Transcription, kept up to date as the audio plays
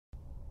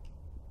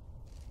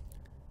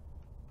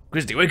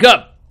Christy, wake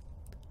up!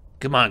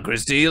 Come on,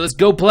 Christy, let's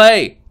go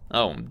play!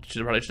 Oh,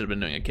 probably should have been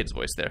doing a kid's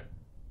voice there.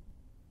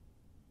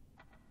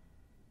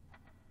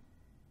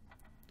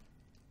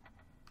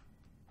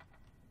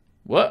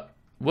 What?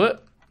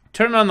 What?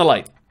 Turn on the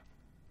light.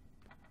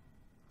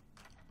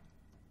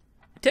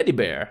 Teddy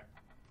bear.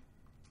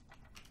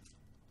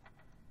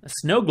 A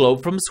snow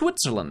globe from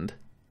Switzerland.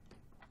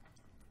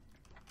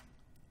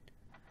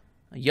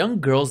 A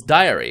young girl's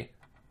diary.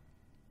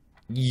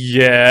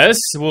 Yes,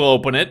 we'll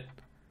open it.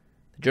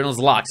 The journal's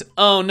locked.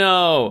 Oh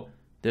no!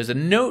 There's a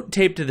note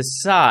taped to the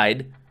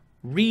side.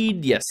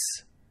 Read, yes.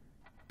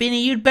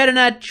 Benny, you'd better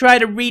not try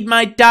to read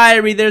my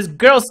diary. There's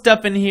girl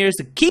stuff in here,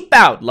 so keep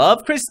out.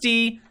 Love,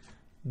 Christy.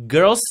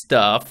 Girl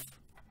stuff?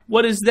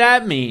 What does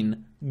that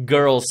mean?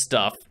 Girl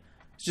stuff.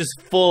 It's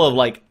just full of,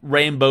 like,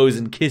 rainbows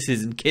and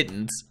kisses and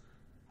kittens.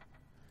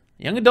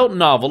 A young adult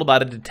novel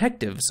about a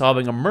detective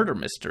solving a murder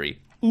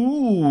mystery.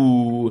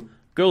 Ooh,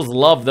 girls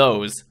love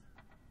those.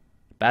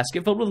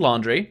 Basket filled with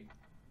laundry.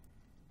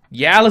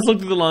 Yeah, let's look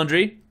through the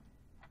laundry.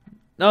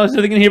 No, there's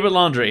nothing in here but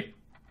laundry.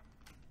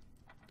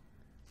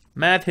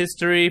 Math,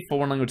 history,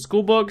 foreign language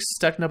school books.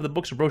 Stacking up the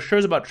books are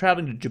brochures about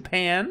traveling to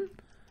Japan.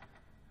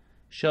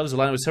 Shelves are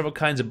lined with several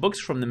kinds of books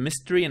from the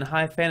mystery and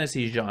high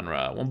fantasy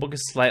genre. One book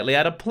is slightly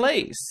out of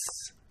place.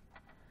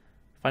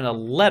 Find a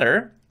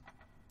letter.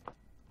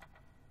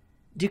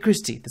 Dear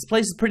Christy, this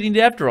place is pretty neat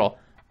after all.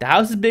 The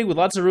house is big with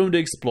lots of room to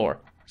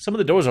explore. Some of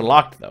the doors are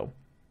locked though.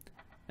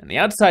 And the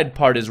outside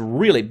part is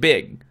really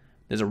big.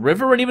 There's a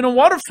river and even a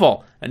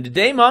waterfall. And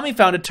today Mommy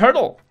found a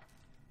turtle.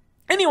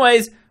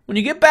 Anyways, when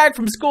you get back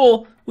from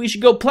school, we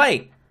should go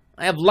play.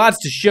 I have lots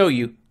to show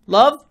you.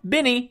 Love,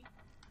 Benny.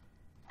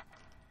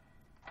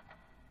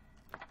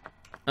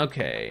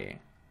 Okay.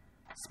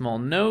 Small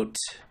note.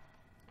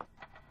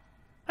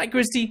 Hi,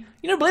 Christy.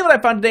 You never believe what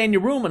I found today in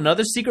your room.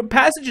 Another secret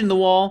passage in the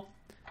wall.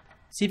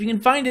 See if you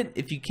can find it.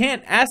 If you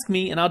can't, ask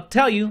me and I'll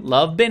tell you.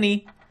 Love,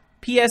 Benny.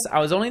 P.S. I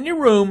was only in your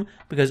room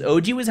because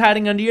OG was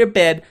hiding under your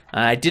bed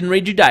and I didn't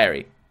read your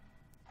diary.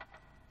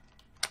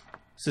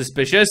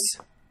 Suspicious.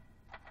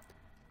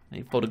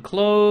 Any folded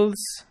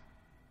clothes.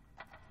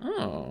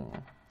 Oh.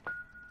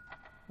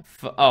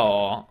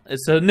 Oh,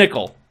 it's a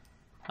nickel.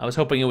 I was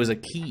hoping it was a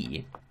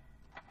key.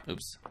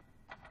 Oops.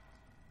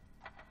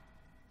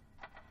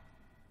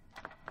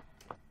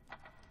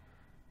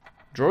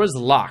 Drawer is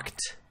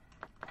locked.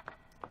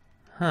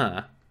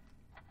 Huh.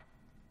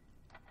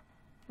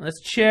 Let's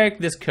check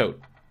this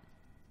coat.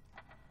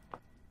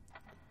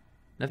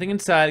 Nothing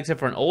inside except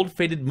for an old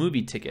faded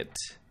movie ticket.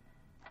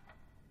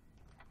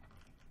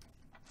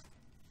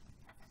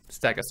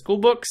 Stack of school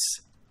books.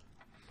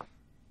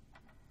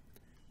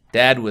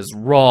 Dad was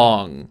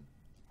wrong.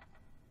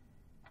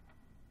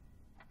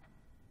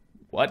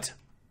 What?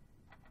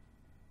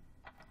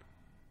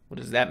 What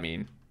does that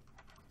mean?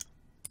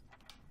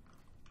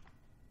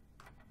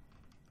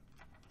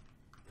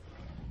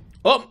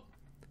 Oh!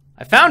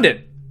 I found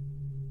it!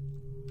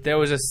 There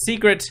was a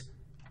secret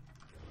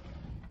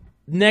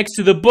next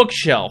to the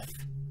bookshelf.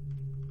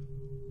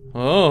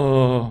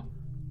 Oh.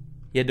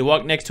 You had to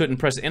walk next to it and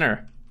press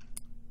enter.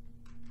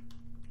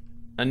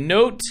 A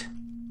note.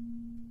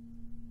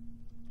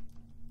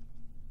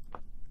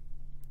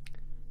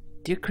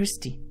 Dear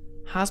Christy,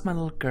 how's my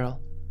little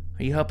girl?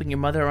 Are you helping your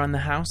mother around the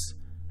house?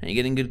 Are you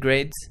getting good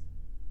grades?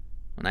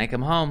 When I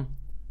come home,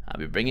 I'll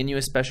be bringing you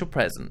a special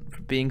present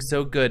for being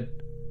so good.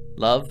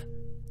 Love,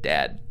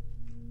 Dad.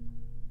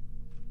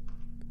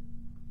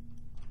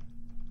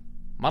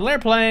 Model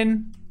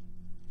airplane.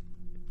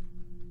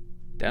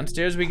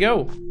 Downstairs we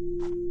go.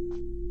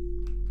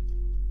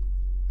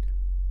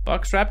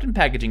 Box wrapped in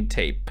packaging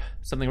tape.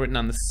 Something written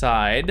on the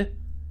side.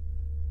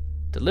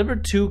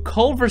 Delivered to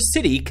Culver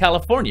City,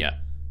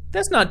 California.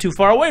 That's not too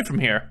far away from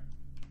here.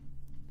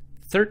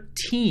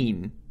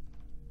 13.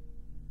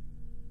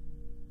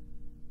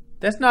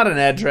 That's not an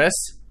address.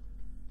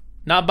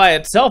 Not by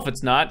itself,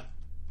 it's not.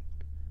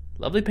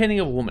 Lovely painting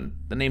of a woman.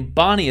 The name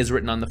Bonnie is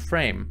written on the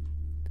frame.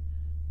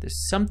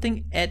 There's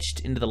something etched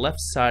into the left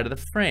side of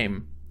the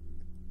frame.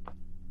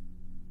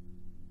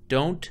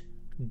 Don't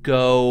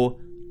go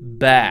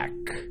back.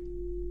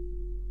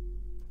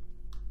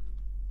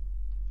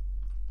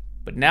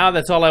 But now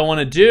that's all I want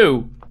to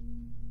do.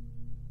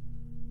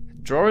 The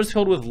drawer is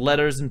filled with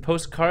letters and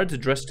postcards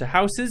addressed to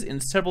houses in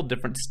several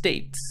different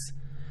states.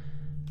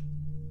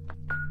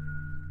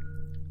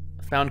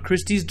 Found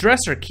Christy's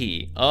dresser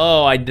key.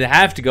 Oh, I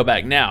have to go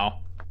back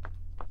now.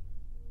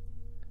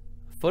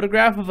 A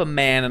photograph of a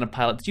man in a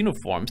pilot's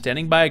uniform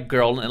standing by a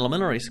girl in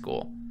elementary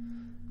school.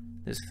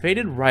 There's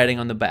faded writing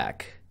on the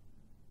back.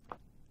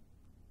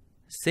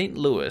 St.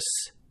 Louis,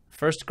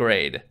 first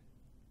grade.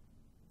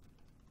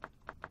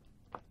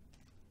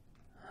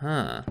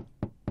 Huh.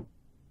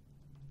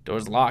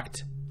 Door's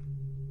locked.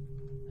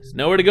 There's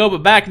nowhere to go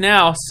but back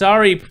now.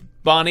 Sorry,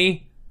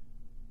 Bonnie.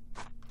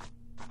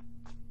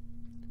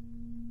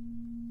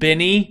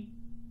 Benny?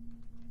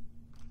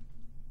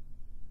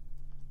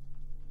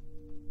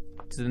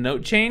 Does the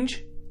note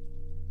change?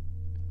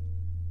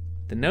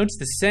 The note's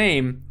the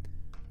same,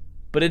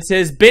 but it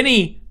says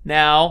Benny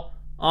now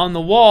on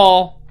the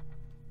wall.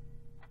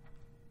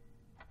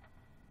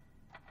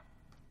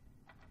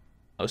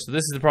 Oh, so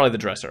this is probably the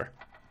dresser.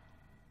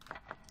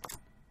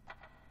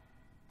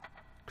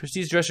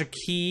 Christy's dresser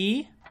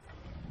key.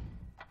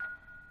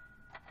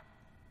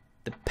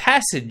 The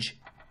passage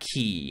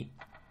key.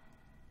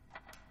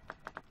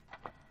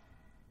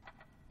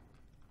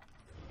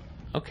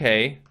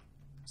 Okay.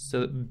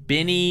 So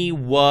Benny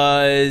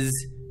was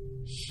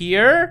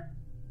here?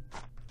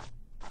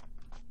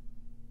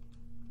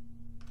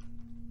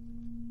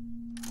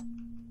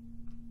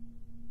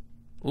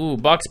 Ooh,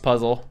 box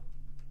puzzle.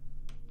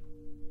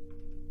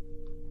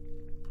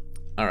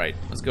 Alright,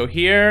 let's go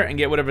here and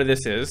get whatever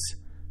this is.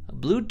 A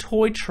blue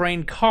toy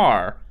train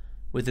car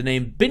with the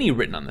name Benny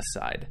written on the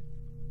side.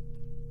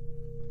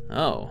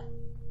 Oh.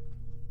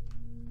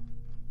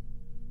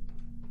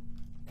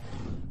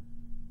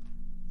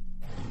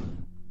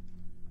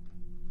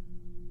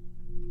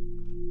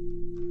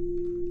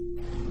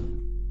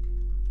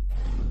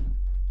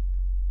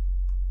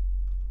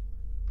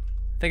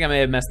 I think I may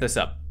have messed this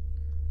up.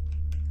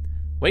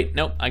 Wait,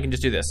 nope, I can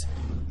just do this.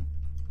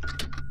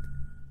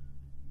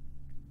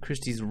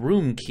 Christy's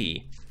room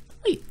key.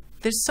 Wait,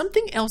 there's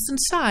something else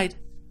inside.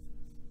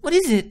 What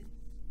is it?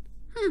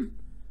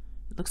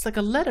 It looks like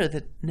a letter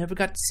that never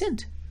got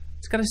sent.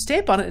 It's got a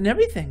stamp on it and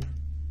everything.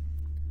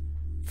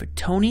 For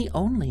Tony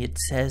only, it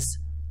says.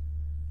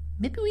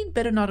 Maybe we'd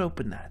better not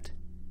open that.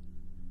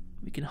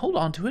 We can hold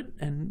on to it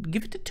and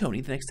give it to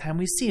Tony the next time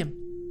we see him.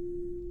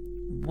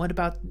 What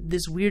about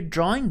this weird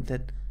drawing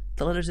that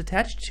the letter's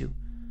attached to?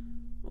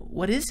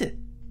 What is it?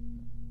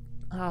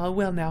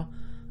 Well now,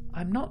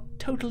 I'm not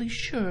totally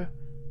sure.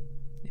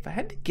 If I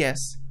had to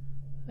guess,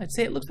 I'd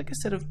say it looks like a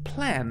set of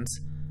plans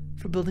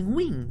for building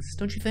wings,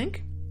 don't you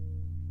think?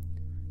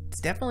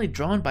 It's definitely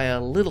drawn by a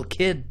little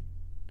kid.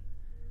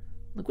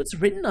 Look what's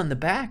written on the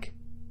back.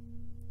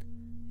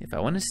 If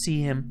I want to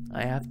see him,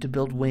 I have to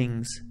build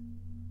wings.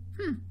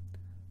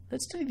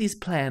 Let's study these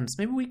plans.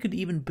 Maybe we could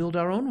even build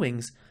our own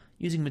wings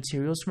using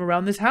materials from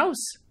around this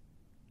house.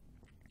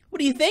 What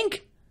do you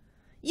think?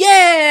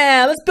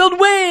 Yeah, let's build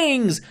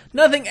wings!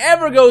 Nothing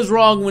ever goes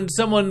wrong when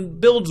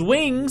someone builds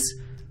wings.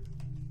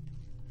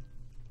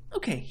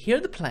 Okay, here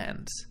are the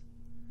plans.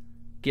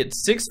 Get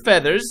 6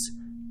 feathers,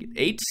 get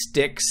 8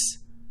 sticks,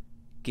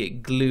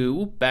 get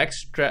glue, backpack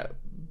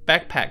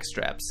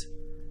straps,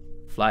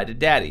 fly to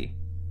daddy.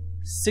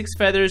 6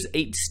 feathers,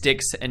 8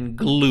 sticks, and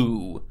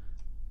glue.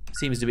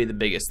 Seems to be the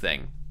biggest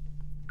thing.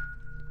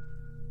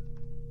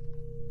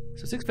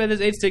 So 6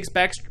 feathers, 8 sticks,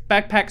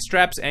 backpack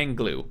straps, and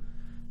glue.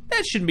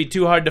 That shouldn't be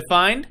too hard to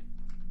find.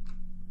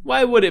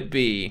 Why would it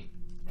be?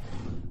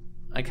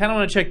 I kind of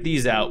want to check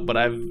these out, but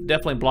I've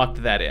definitely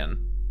blocked that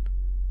in.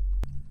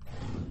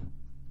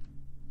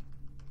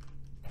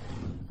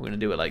 We're gonna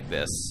do it like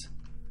this,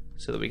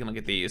 so that we can look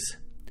at these.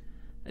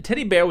 A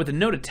teddy bear with a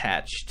note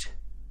attached.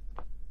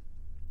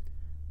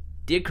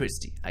 Dear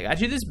Christy, I got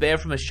you this bear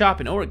from a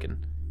shop in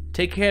Oregon.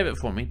 Take care of it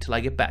for me till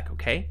I get back,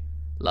 okay?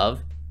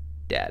 Love,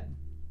 Dad.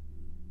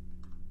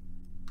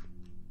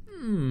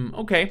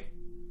 Okay.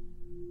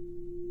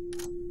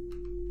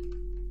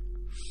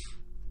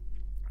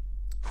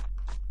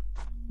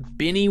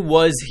 Benny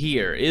was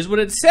here, is what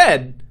it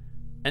said.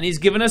 And he's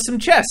given us some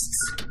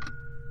chests.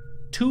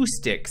 2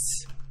 sticks.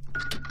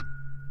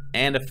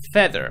 And a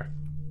feather.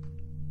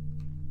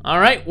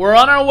 Alright, we're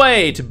on our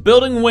way to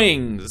building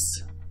wings.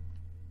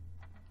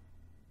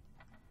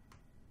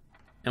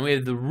 And we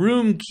have the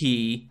room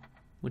key,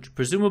 which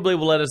presumably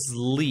will let us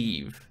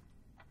leave.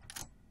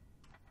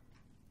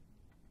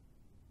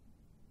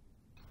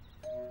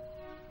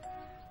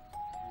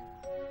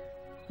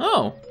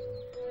 Oh.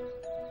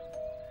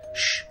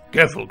 Shh,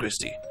 careful,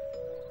 Christy.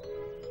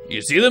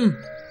 You see them?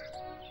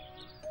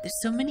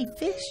 There's so many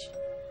fish.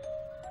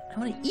 I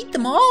want to eat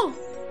them all.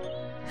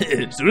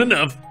 Soon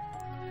enough.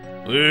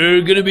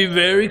 We're gonna be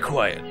very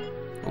quiet.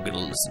 We're gonna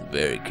listen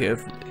very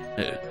carefully.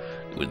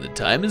 When the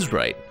time is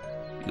right,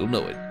 you'll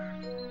know it.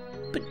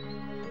 But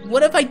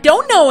what if I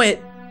don't know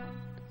it?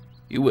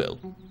 You will.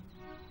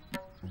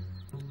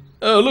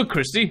 Oh, look,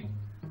 Christy.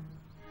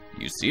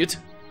 You see it?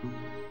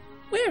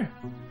 Where?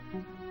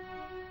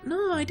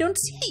 No, I don't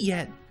see it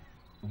yet.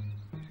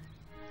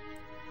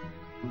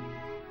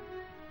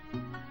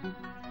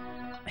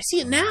 I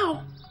see it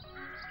now.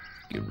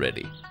 Get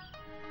ready.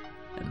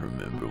 And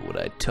remember what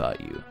I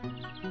taught you.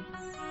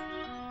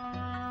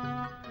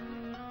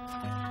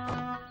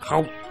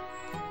 How?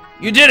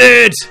 You did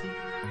it!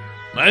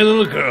 My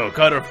little girl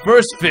caught her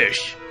first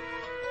fish.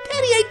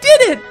 Daddy, I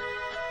did it!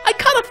 I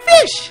caught a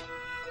fish!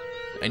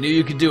 I knew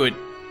you could do it.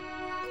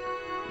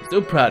 I'm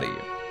so proud of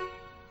you.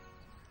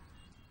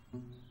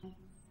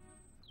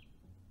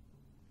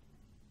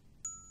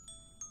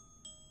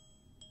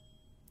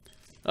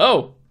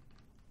 Oh.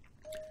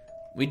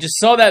 We just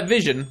saw that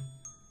vision.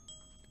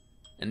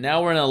 And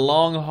now we're in a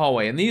long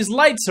hallway. And these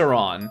lights are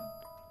on.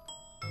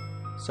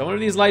 So when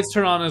do these lights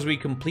turn on as we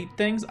complete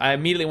things? I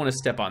immediately want to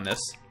step on this.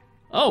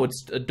 Oh,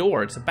 it's a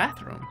door. It's a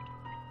bathroom.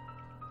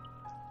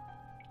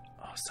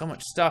 Oh, so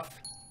much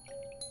stuff.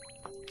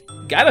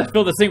 Gotta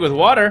fill this thing with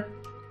water.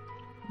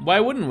 Why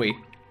wouldn't we?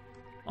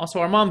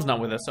 Also, our mom's not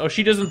with us. Oh,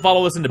 she doesn't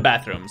follow us into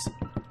bathrooms.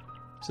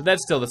 So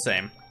that's still the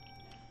same.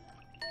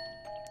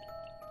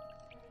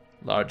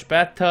 Large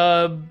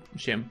bathtub,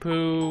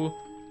 shampoo.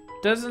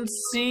 Doesn't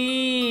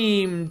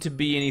seem to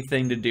be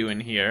anything to do in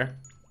here.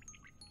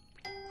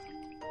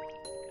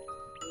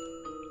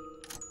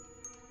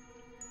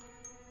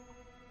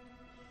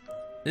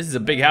 This is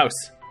a big house.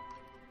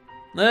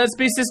 Let's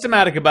be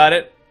systematic about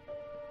it.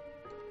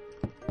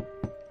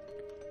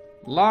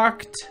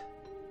 Locked.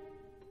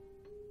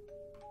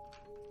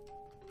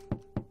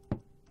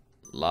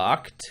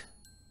 Locked.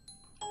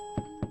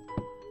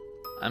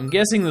 I'm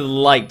guessing the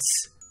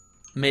lights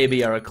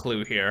maybe are a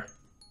clue here.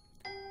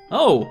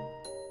 Oh,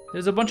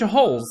 there's a bunch of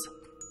holes.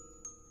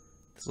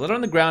 There's a letter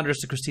on the ground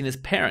addressed to Christina's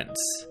parents.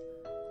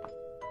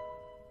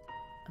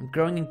 I'm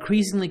growing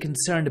increasingly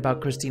concerned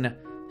about Christina.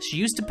 She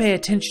used to pay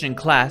attention in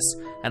class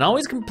and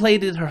always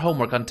completed her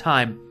homework on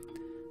time.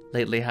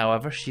 Lately,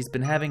 however, she's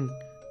been having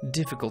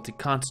difficulty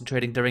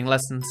concentrating during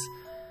lessons.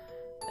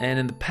 And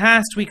in the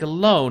past week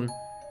alone,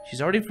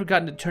 she's already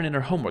forgotten to turn in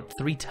her homework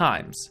 3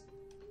 times.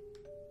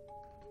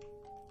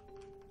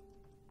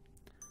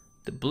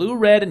 The blue,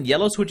 red, and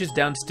yellow switches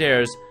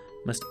downstairs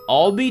must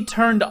all be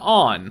turned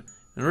on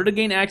in order to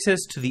gain access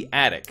to the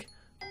attic.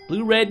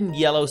 Blue, red, and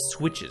yellow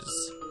switches.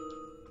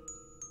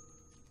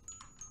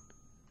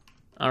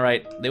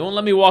 Alright, they won't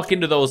let me walk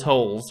into those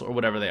holes, or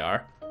whatever they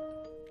are.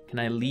 Can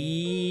I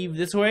leave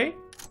this way?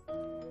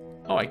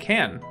 Oh, I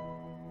can.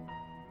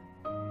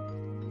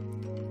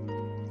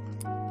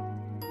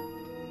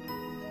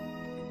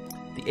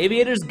 The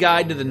Aviator's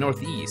Guide to the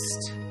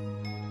Northeast.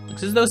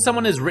 Looks as though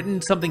someone has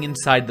written something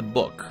inside the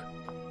book.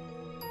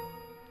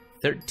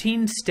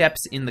 13 steps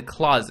in the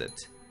closet.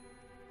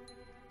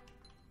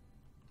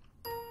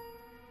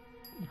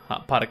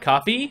 Hot pot of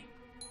coffee.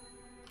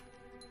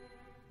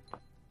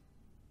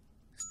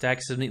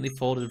 Stacks of neatly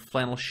folded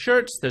flannel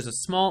shirts. There's a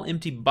small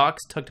empty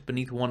box tucked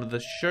beneath one of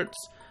the shirts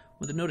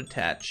with a note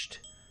attached.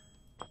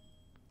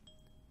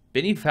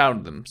 Benny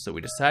found them, so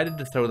we decided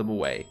to throw them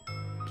away.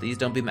 Please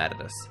don't be mad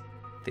at us.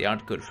 They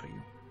aren't good for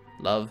you.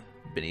 Love,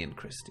 Benny and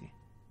Christy.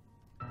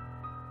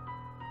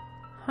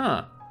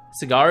 Huh.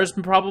 Cigars,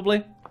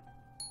 probably?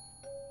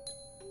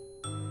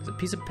 There's a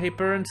piece of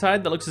paper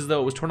inside that looks as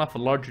though it was torn off a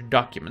larger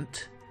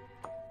document.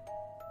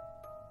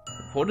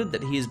 Reported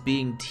that he is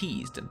being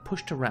teased and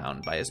pushed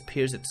around by his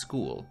peers at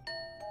school.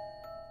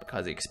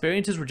 Because he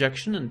experiences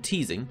rejection and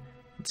teasing,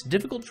 it's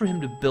difficult for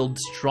him to build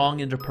strong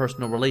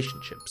interpersonal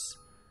relationships.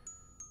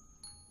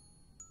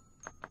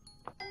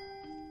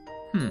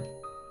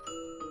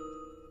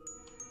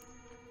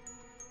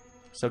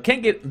 So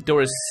can't get the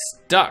door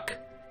stuck.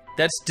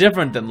 That's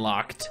different than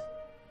locked.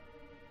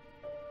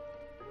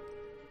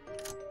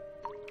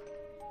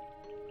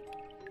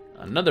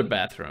 Another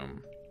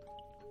bathroom.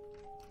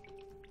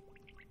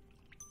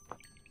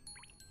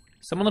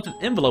 Someone left an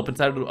envelope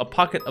inside a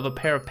pocket of a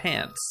pair of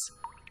pants.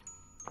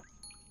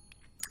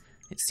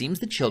 It seems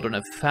the children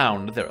have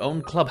found their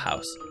own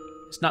clubhouse.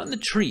 It's not in the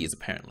trees,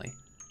 apparently.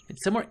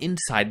 It's somewhere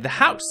inside the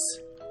house.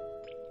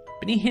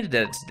 Benny hinted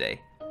at it today.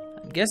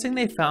 I'm guessing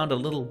they found a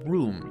little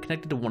room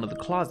connected to one of the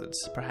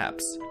closets,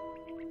 perhaps.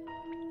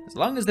 As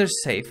long as they're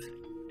safe,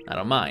 I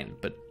don't mind,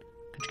 but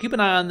could you keep an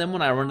eye on them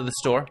when I run to the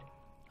store?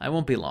 I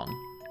won't be long.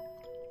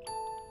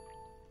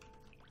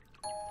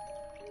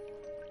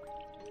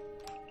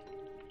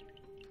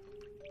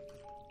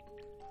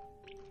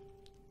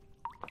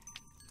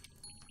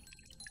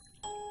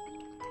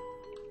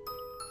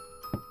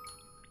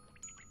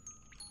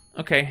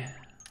 Okay.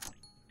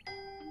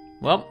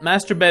 Well,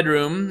 master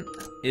bedroom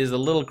is a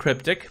little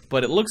cryptic,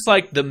 but it looks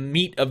like the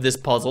meat of this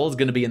puzzle is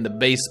going to be in the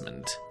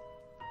basement.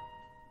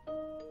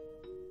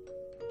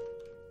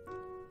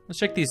 Let's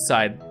check these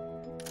side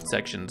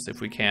sections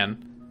if we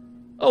can.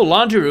 Oh,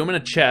 laundry room and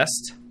a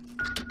chest.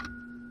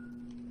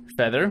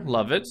 Feather,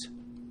 love it.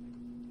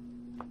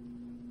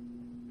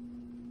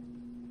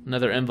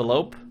 Another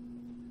envelope.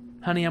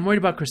 Honey, I'm worried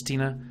about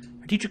Christina.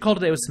 Her teacher called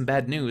today with some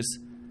bad news.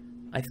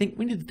 I think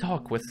we need to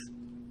talk with...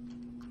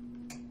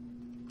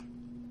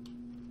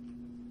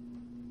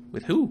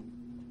 With who?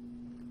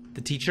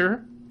 The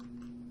teacher?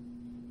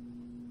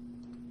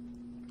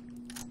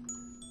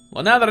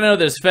 Well, now that I know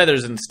there's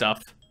feathers and stuff,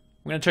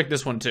 I'm gonna check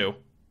this one too.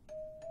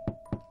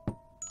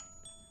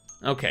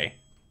 Okay.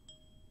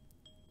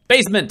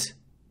 Basement!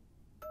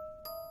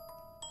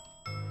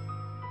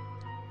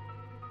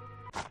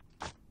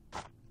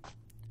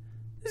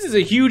 This is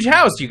a huge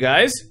house, you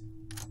guys.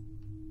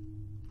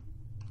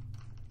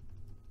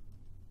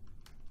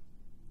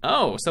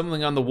 Oh,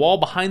 something on the wall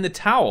behind the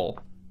towel.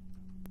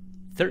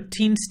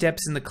 13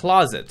 steps in the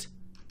closet.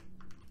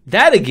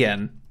 That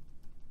again?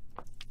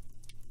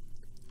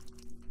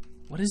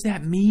 What does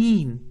that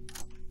mean?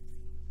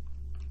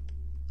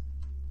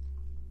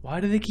 Why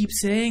do they keep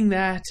saying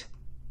that?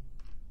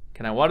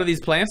 Can I water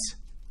these plants?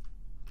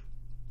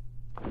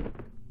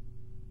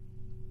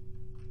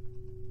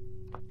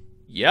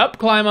 Yep,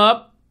 climb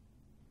up.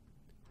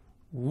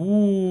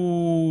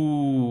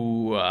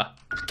 Ooh.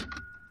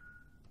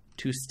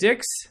 2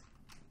 sticks.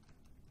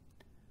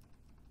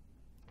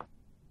 I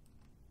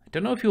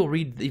don't know if you'll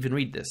even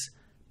read this,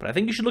 but I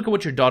think you should look at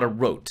what your daughter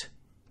wrote.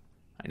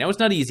 I know it's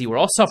not easy, we're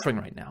all suffering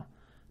right now,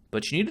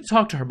 But you need to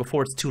talk to her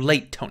before it's too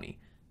late, Tony.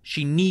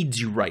 She needs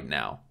you right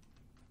now.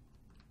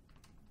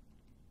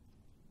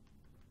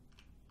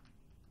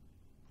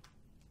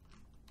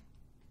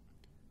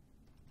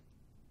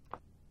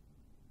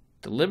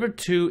 Delivered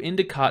to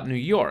Endicott, New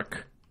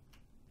York.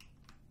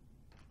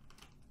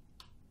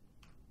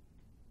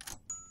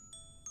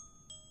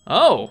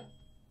 Oh.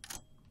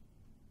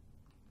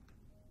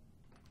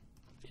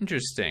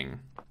 Interesting.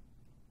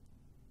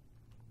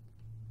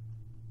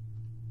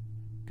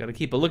 Gotta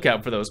keep a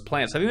lookout for those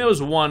plants. I think there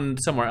was one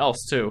somewhere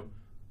else, too.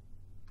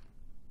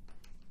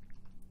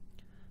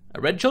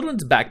 A red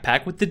children's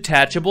backpack with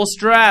detachable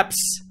straps.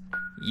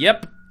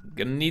 Yep,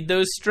 gonna need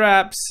those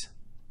straps.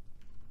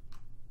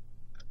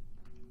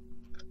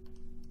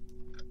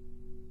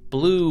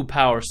 Blue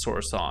power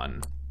source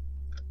on.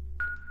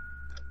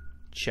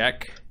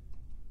 Check.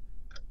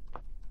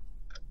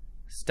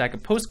 Stack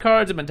of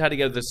postcards have been tied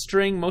together with a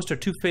string. Most are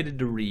too faded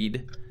to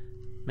read.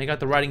 Make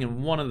out the writing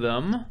in one of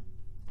them.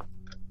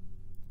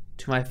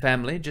 To my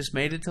family, just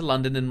made it to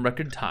London in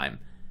record time.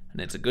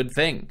 And it's a good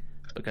thing,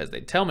 because they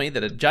tell me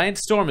that a giant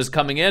storm is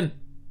coming in.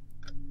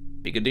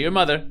 Be good to your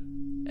mother,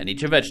 and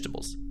eat your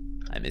vegetables.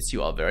 I miss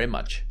you all very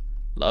much.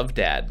 Love,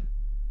 Dad.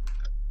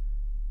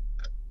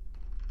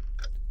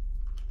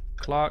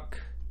 Clock.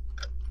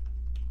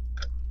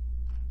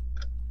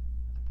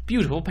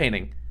 Beautiful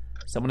painting.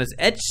 Someone has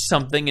etched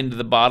something into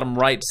the bottom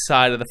right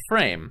side of the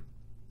frame.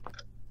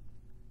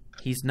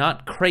 He's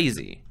not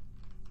crazy.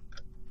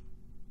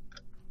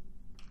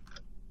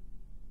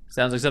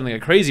 Sounds like something a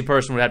crazy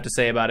person would have to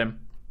say about him.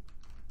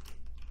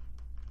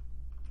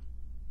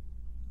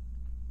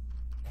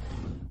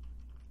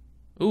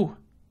 Ooh.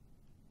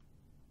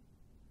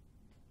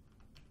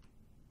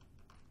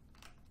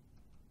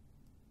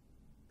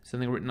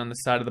 Something written on the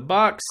side of the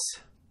box.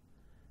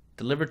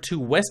 Delivered to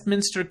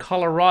Westminster,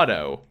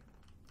 Colorado.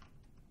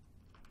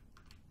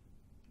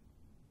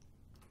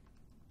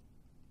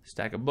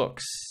 Stack of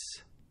books.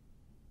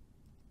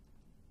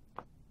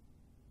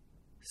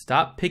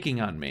 Stop picking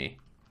on me.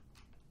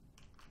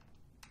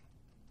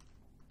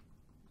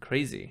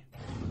 Crazy.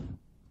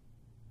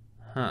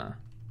 Huh.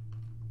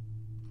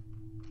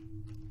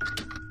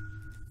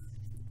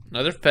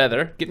 Another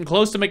feather. Getting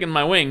close to making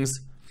my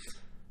wings.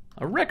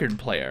 A record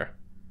player.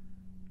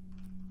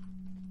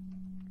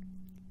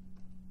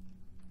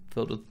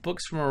 Filled with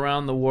books from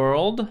around the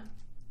world.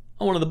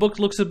 Oh, one of the books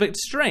looks a bit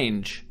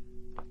strange.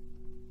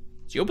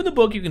 As you open the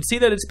book, you can see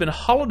that it's been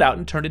hollowed out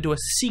and turned into a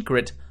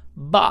secret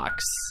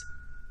box.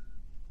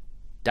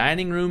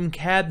 Dining room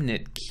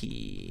cabinet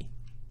key.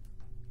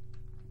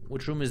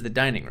 Which room is the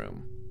dining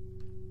room?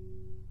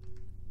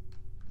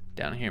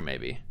 Down here,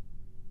 maybe.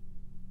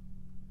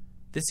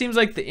 This seems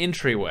like the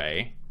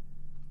entryway.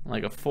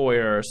 Like a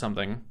foyer or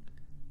something.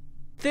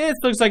 This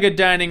looks like a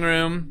dining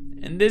room.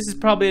 And this is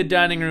probably a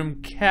dining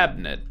room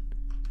cabinet.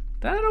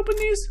 Did I not open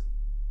these?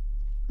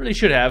 Really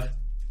should have.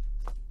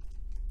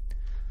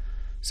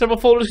 Several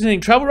folders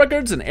containing travel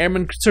records, an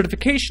airman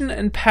certification,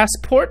 and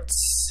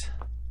passports.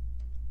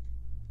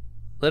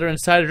 Letter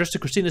inside addressed to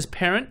Christina's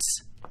parents.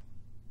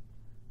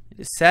 It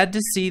is sad to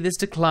see this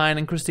decline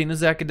in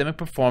Christina's academic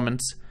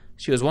performance.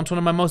 She was once one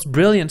of my most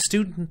brilliant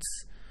students.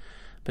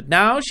 But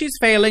now she's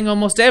failing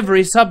almost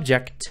every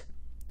subject.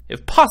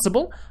 If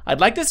possible, I'd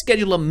like to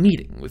schedule a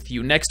meeting with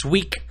you next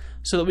week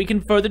so that we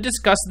can further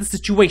discuss the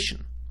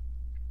situation.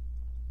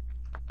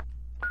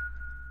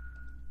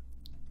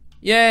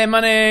 Yay,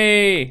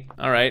 money!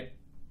 Alright.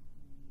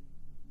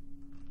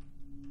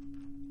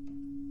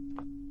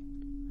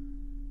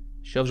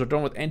 Shelves are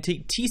adorned with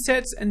antique tea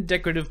sets and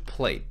decorative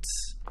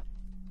plates.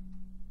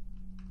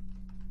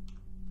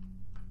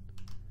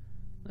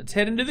 Let's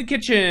head into the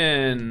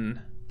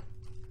kitchen.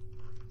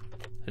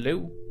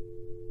 Hello?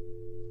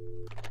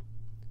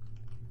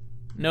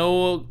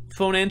 No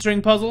phone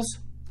answering puzzles?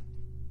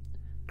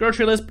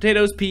 Grocery list,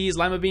 potatoes, peas,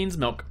 lima beans,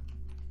 milk.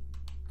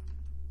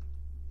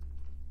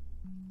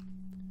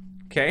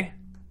 Okay.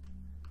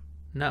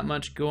 Not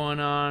much going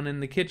on in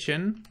the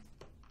kitchen.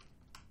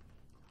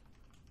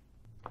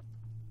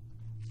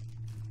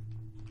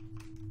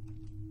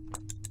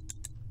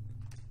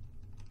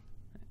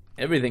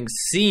 Everything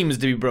seems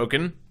to be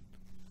broken,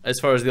 as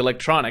far as the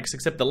electronics,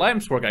 except the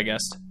lamps work, I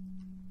guess.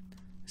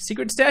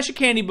 Secret stash of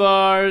candy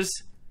bars.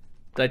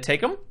 Did I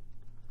take them?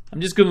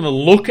 I'm just gonna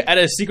look at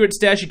a secret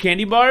stash of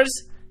candy bars?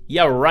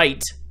 Yeah,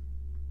 right.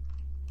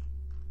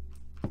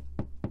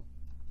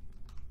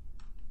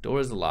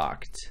 Door's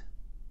locked.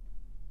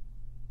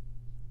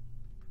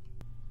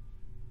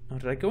 Oh,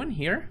 did I go in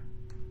here?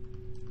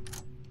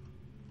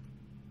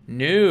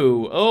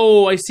 No.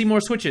 Oh, I see more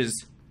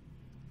switches.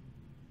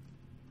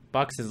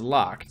 Box is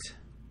locked.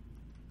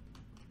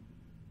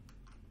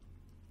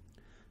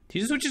 To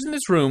use the switches in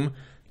this room,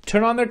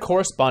 turn on their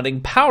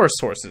corresponding power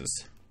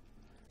sources.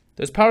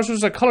 Those power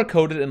sources are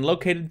color-coded and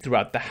located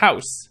throughout the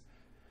house.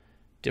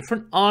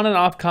 Different on and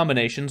off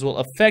combinations will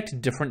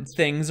affect different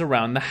things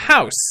around the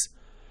house.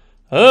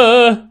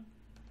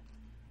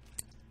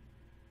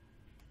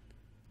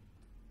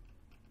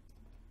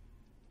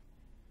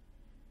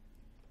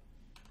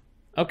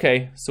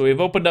 Okay, so we've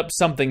opened up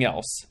something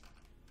else.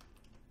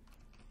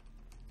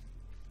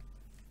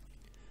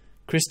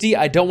 Christy,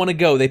 I don't want to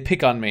go. They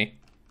pick on me.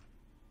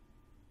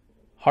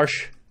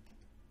 Harsh.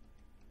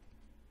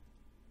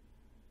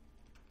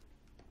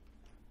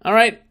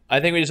 Alright, I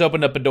think we just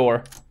opened up a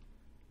door.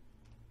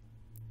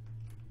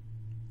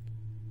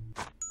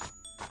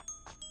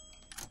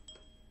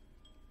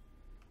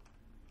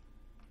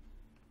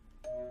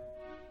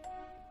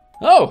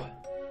 Oh!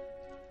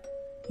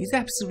 He's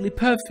absolutely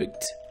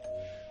perfect.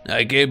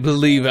 I can't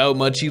believe how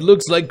much he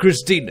looks like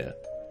Christina.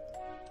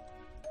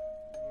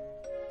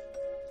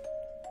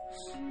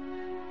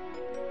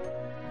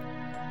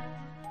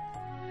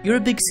 You're a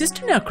big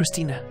sister now,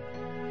 Christina.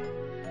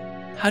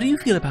 How do you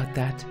feel about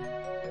that?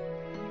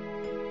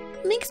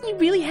 It makes me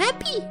really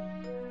happy.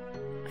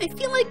 I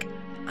feel like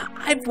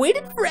I've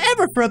waited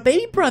forever for a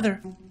baby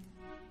brother.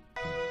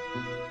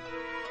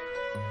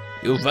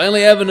 You'll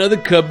finally have another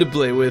cub to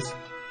play with.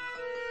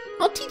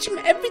 I'll teach him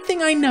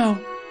everything I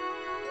know.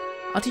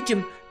 I'll teach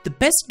him the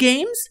best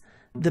games,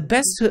 the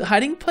best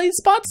hiding place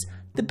spots,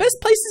 the best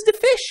places to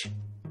fish.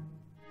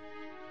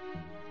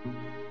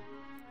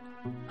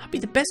 I'll be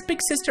the best big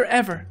sister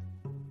ever.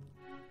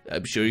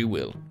 I'm sure you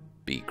will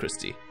be,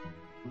 Christy.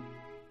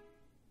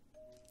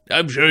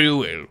 I'm sure you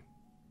will.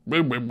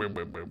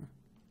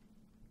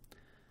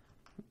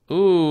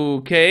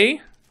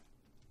 Okay.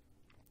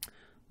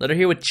 Letter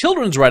here with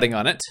children's writing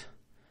on it.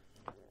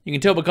 You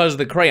can tell because of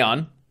the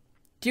crayon.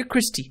 Dear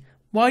Christy,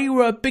 while you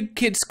were at Big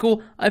Kid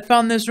School, I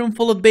found this room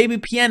full of baby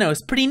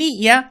pianos. Pretty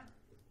neat, yeah?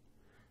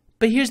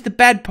 But here's the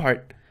bad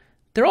part.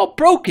 They're all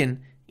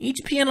broken. Each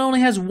piano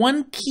only has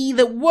one key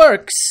that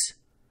works.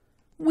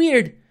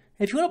 Weird.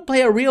 If you want to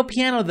play a real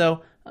piano,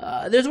 though,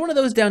 there's one of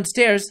those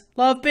downstairs.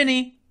 Love,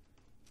 Benny.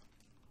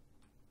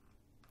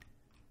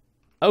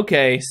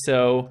 Okay,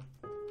 so...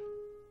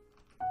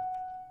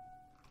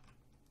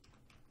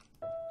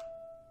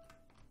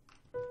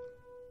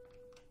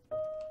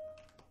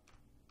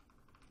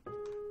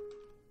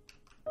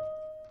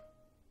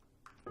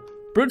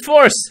 brute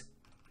force!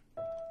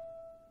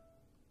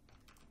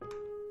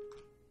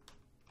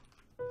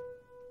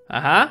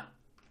 Uh-huh.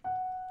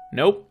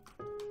 Nope.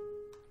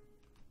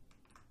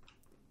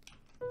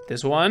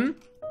 This one.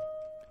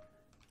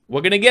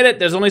 We're gonna get it.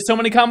 There's only so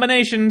many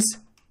combinations.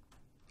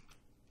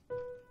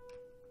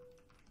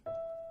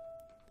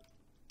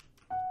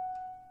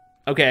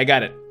 Okay, I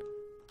got it.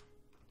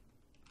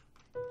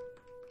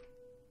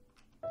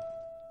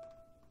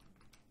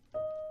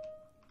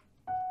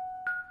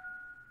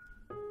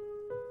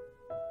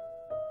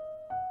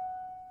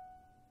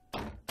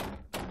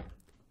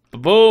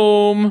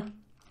 Boom.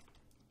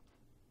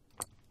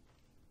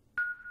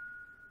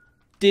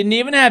 Didn't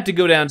even have to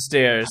go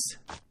downstairs.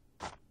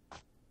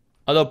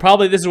 Although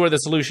probably this is where the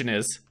solution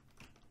is.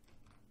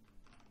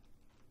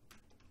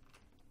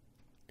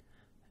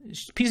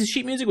 Piece of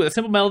sheet music with a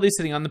simple melody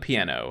sitting on the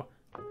piano.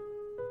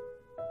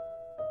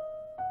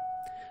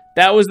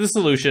 That was the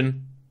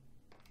solution.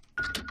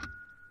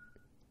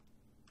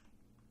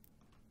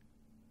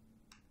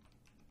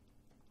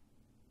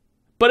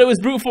 But it was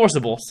brute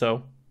forcible,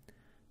 so...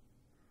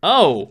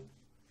 Oh,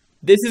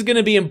 this is going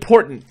to be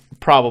important,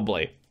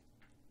 probably.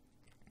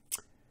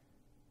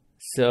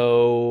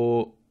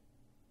 So,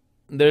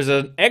 there's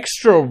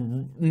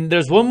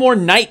one more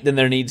knight than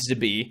there needs to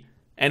be,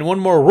 and one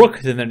more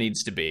rook than there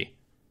needs to be.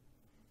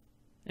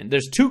 And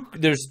there's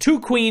two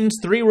queens,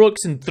 3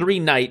 rooks, and 3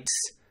 knights,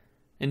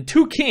 and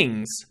 2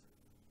 kings.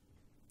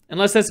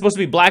 Unless that's supposed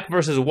to be black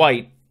versus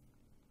white.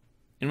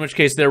 In which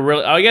case, they're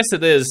really... I guess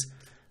it is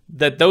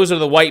that those are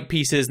the white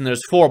pieces, and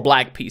there's 4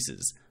 black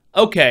pieces.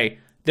 Okay.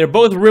 They're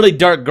both really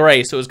dark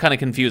gray, so it was kind of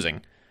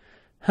confusing.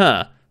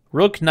 Huh.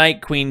 Rook,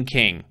 knight, queen,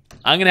 king.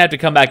 I'm going to have to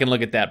come back and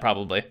look at that,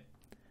 probably.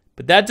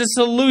 But that's a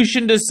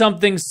solution to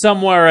something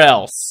somewhere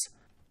else.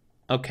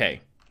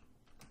 Okay.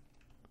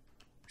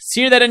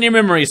 Sear that in your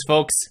memories,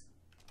 folks.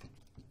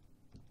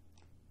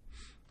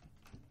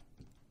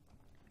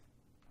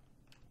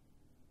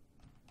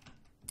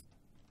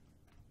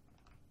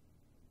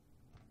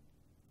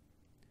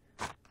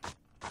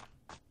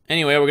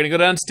 Anyway, we're going to go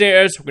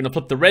downstairs. We're going to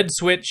flip the red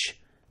switch.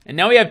 And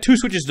now we have 2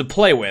 switches to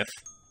play with.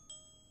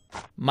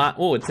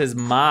 Oh, it says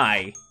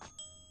my.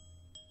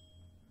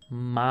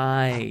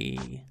 My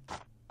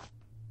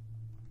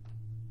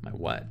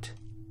what?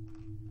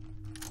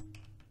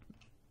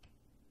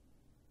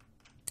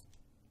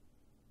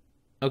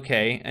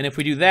 Okay, and if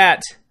we do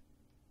that...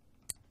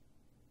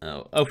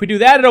 Oh, if we do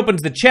that, it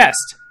opens the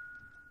chest.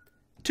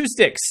 2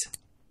 sticks.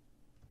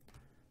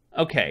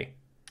 Okay.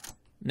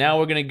 Now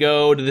we're gonna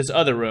go to this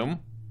other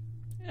room.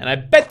 And I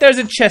bet there's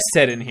a chess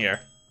set in here.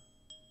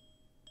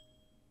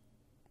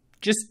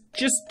 Just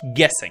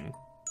guessing.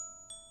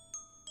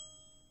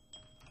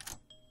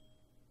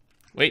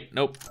 Wait,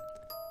 nope.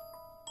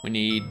 We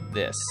need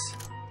this.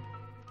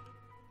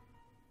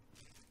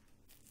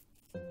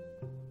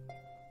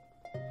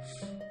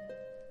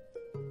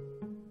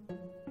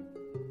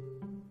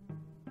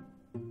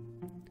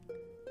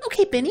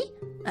 Okay, Benny.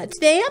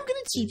 Today I'm gonna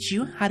teach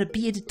you how to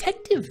be a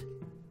detective.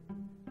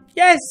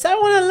 Yes, I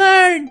want to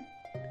learn.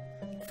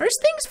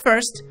 First things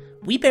first,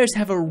 we bears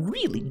have a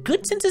really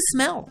good sense of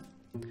smell.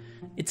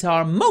 It's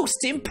our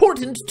most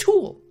important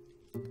tool.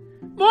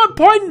 More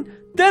important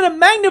than a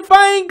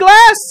magnifying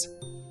glass?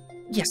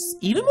 Yes,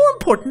 even more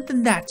important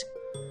than that.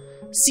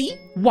 See,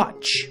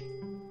 watch.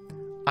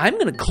 I'm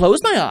gonna close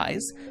my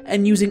eyes,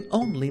 and using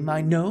only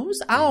my nose,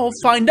 I'll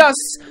find us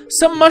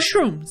some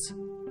mushrooms.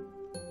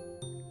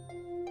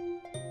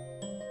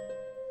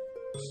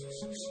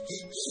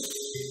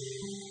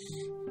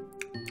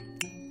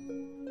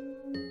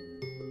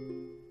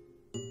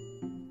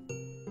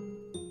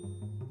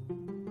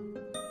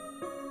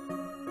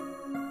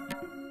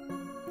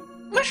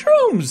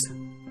 Mushrooms!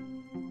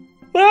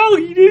 Wow,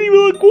 he didn't even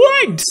look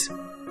once!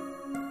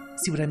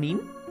 See what I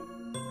mean?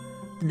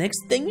 The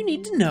next thing you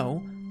need to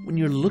know when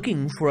you're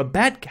looking for a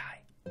bad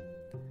guy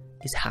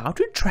is how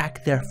to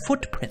track their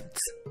footprints.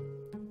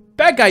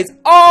 Bad guys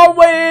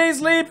always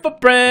leave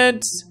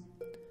footprints!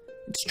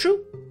 It's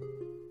true.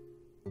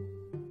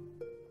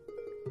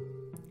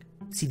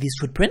 See these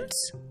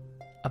footprints?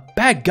 A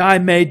bad guy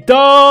made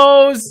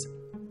those!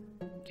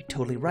 You're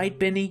totally right,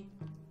 Benny.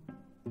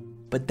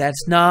 But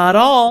that's not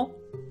all.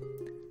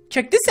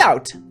 Check this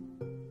out.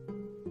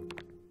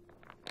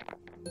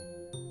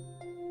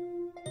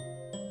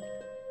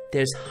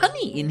 There's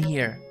honey in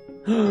here.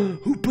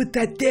 Who put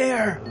that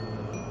there?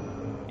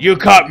 You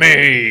caught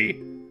me!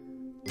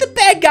 The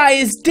bad guy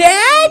is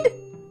dead!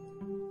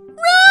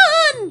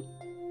 Run!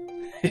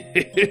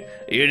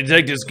 Your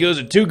detective skills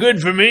are too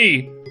good for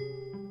me.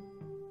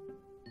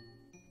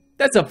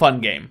 That's a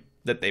fun game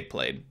that they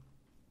played.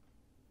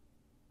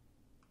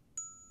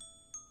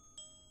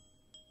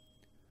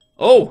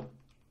 Oh!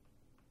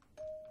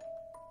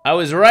 I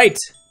was right.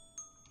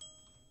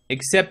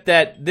 Except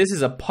that this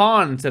is a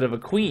pawn instead of a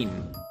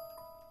queen.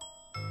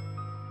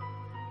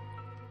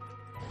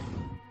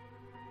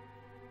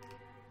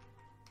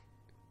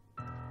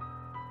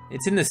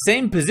 It's in the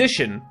same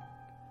position,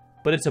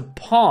 but it's a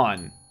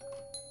pawn.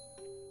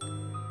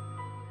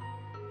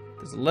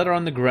 There's a letter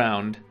on the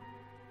ground.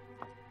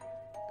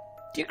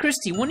 Dear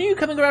Christy, when are you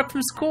coming back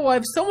from school? I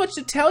have so much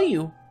to tell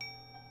you.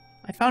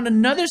 I found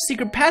another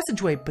secret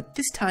passageway, but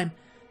this time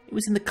it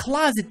was in the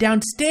closet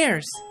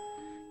downstairs.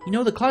 You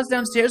know the closet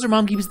downstairs where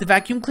Mom keeps the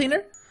vacuum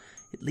cleaner?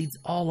 It leads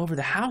all over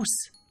the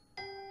house.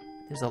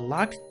 There's a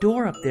locked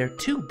door up there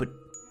too, but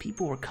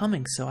people were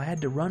coming, so I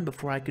had to run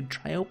before I could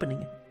try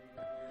opening it.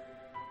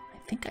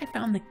 I think I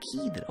found the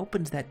key that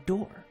opens that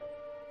door.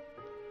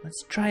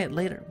 Let's try it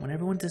later when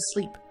everyone's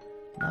asleep.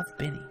 Love,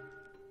 Benny.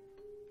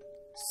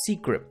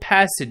 Secret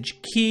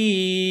passage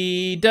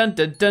key. Dun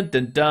dun dun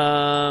dun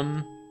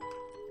dun.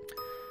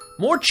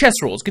 More chess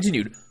rules.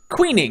 Continued.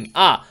 Queening.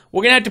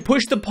 We're gonna have to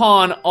push the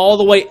pawn all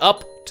the way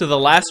up to the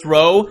last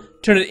row,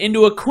 turn it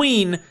into a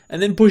queen,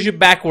 and then push it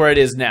back where it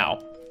is now.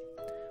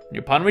 When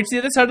your pawn reaches the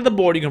other side of the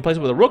board, you can replace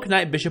it with a rook,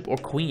 knight, bishop, or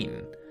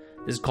queen.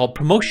 This is called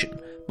promotion.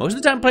 Most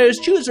of the time, players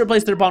choose to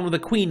replace their pawn with a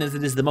queen as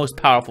it is the most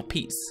powerful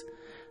piece.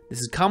 This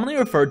is commonly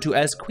referred to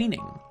as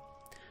queening.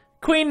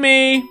 Queen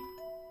me!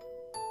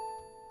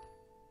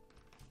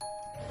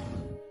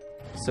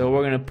 So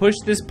we're gonna push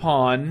this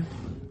pawn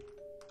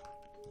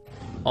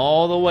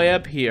all the way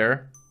up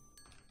here.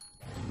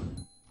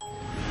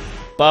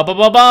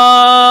 Ba-ba-ba-bum!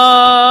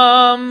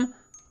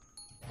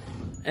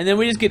 And then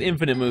we just get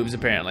infinite moves,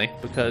 apparently,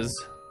 because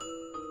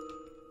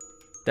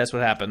that's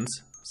what happens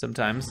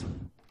sometimes.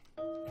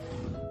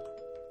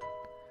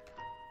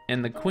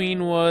 And the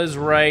queen was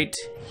right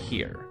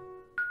here.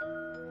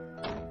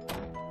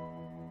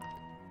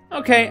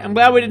 Okay, I'm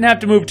glad we didn't have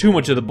to move too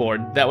much of the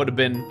board. That would have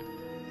been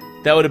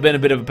a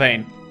bit of a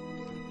pain.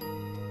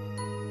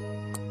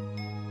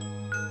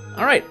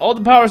 All right, all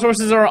the power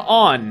sources are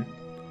on.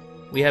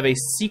 We have a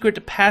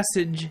secret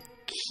passage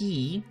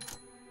key.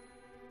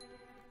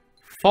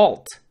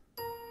 Fault.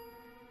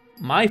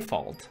 My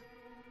fault.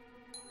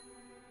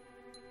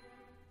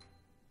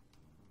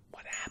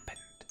 What happened?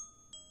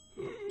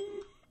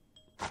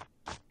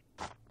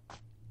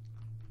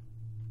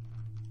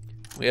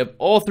 We have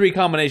all three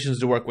combinations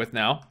to work with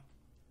now.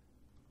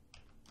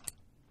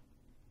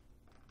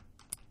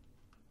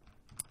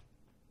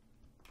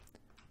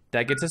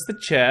 That gets us the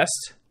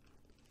chest.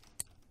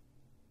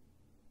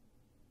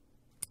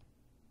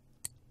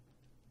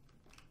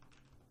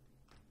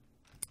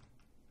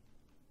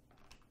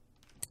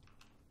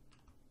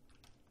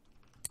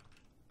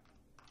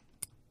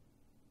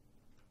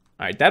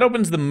 All right, that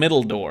opens the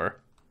middle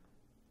door.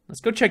 Let's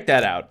go check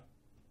that out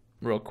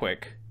real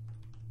quick.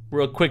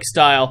 Real quick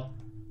style.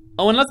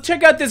 Oh, and let's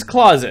check out this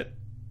closet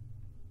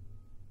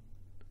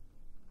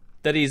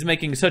that he's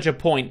making such a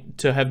point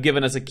to have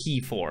given us a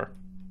key for.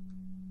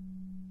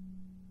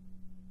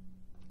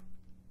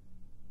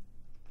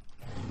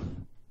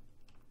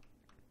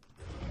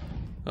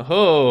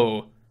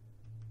 Oh,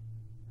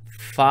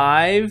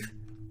 5,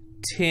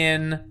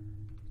 10,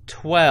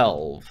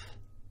 12.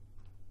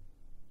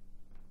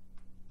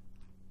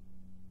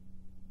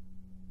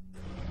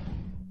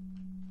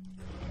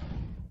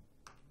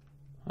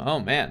 Oh,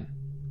 man.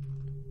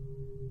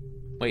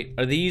 Wait,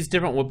 are these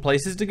different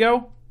places to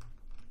go?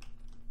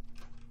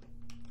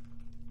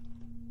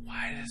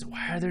 Why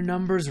are there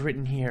numbers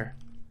written here?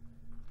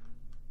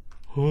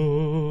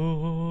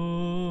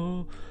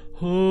 You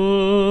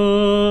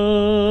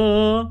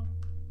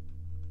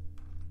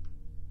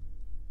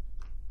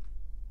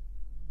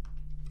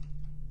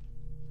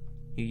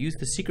use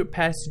the secret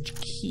passage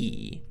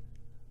key.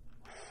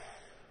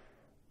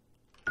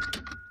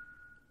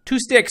 2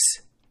 sticks.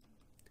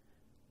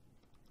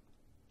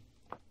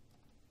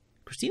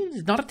 Christina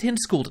did not attend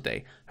school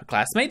today. Her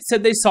classmates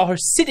said they saw her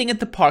sitting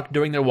at the park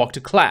during their walk to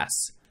class.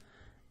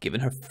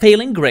 Given her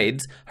failing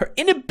grades, her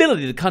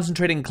inability to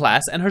concentrate in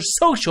class, and her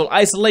social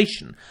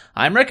isolation,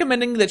 I'm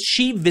recommending that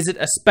she visit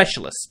a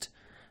specialist.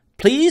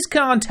 Please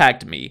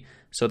contact me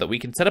so that we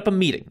can set up a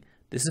meeting.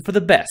 This is for the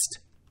best.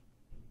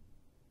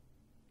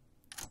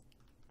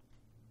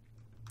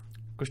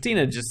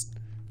 Christina just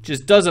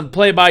doesn't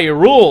play by your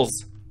rules.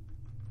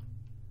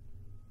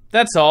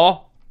 That's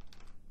all.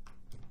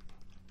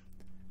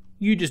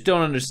 You just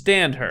don't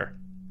understand her.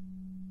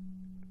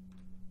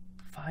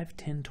 5,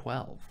 10,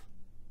 12.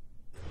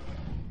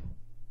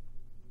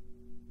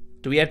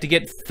 Do we have to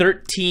get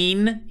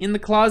 13 in the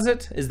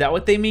closet? Is that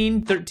what they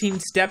mean? 13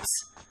 steps?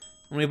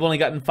 And we've only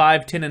gotten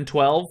 5, 10, and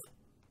 12?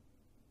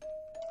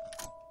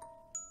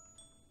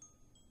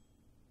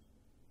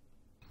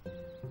 I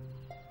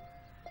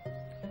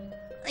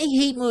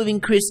hate moving,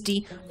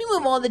 Christy. We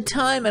move all the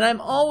time, and I'm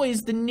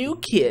always the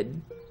new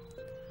kid.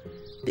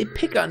 They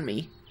pick on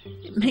me.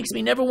 It makes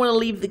me never want to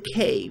leave the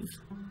cave.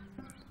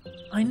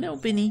 I know,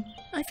 Benny.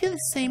 I feel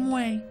the same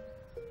way.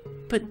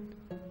 But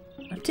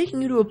I'm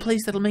taking you to a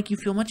place that'll make you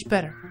feel much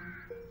better.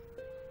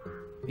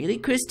 Really,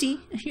 Christy?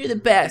 You're the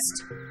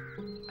best.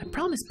 I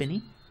promise,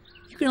 Benny.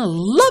 You're gonna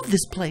love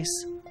this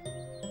place.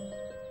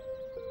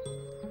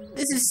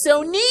 This is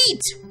so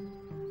neat!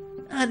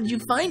 How did you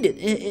find it?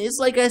 It's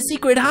like a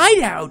secret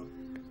hideout.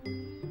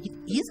 It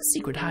is a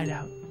secret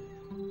hideout.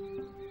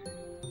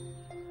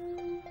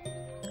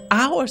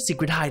 Our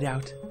secret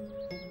hideout.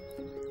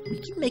 We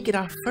can make it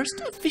our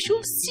first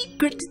official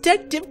secret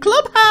detective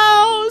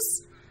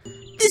clubhouse.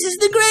 This is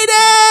the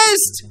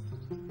greatest!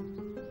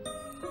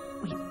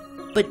 Wait,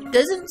 but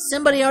doesn't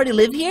somebody already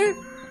live here?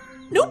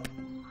 Nope.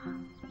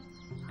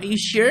 Are you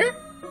sure?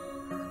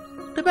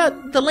 What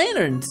about the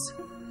lanterns?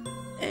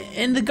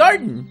 And the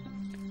garden?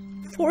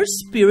 4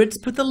 spirits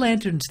put the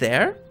lanterns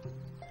there.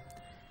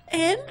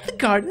 And the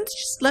garden's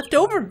just left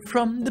over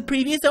from the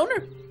previous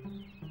owner.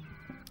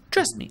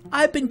 Trust me,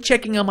 I've been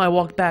checking on my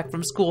walk back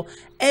from school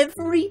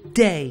every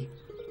day.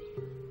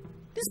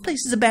 This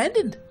place is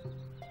abandoned.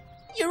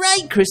 You're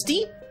right,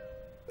 Christy.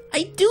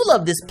 I do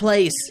love this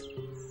place.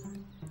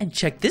 And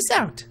check this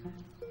out.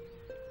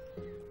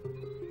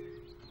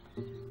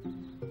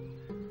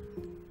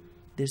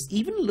 There's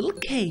even a little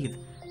cave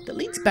that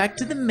leads back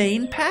to the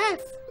main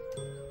path.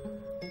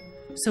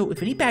 So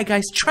if any bad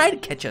guys try to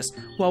catch us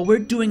while we're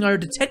doing our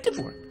detective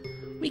work,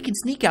 we can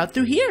sneak out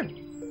through here.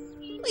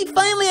 We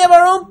finally have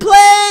our own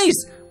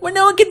place where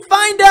no one can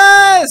find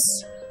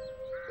us!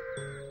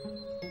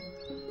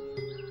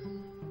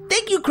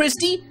 Thank you,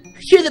 Christy.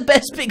 You're the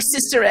best big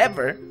sister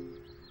ever.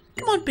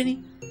 Come on,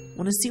 Benny.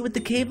 Want to see what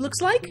the cave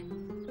looks like?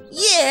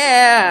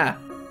 Yeah!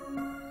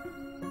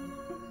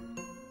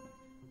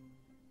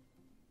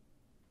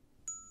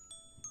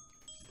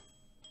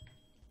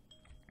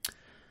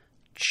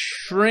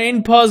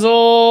 Train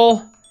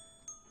puzzle.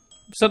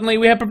 Suddenly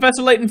we have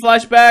Professor Layton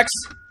flashbacks.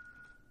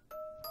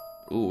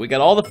 Ooh, we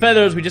got all the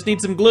feathers. We just need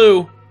some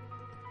glue.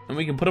 And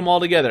we can put them all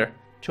together.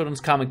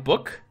 Children's comic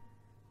book.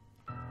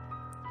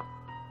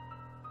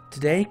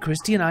 Today,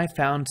 Christy and I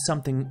found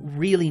something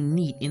really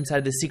neat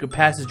inside the secret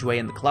passageway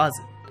in the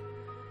closet.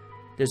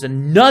 There's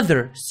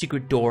another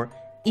secret door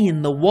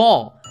in the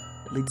wall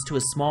that leads to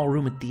a small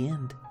room at the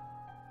end.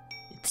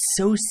 It's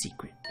so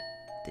secret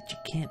that you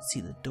can't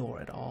see the door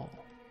at all.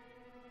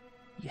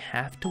 You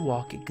have to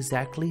walk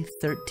exactly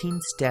 13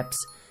 steps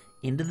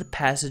into the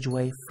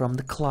passageway from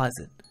the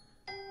closet.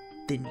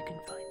 Then you can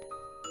find it.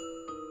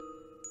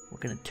 We're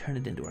gonna turn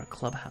it into our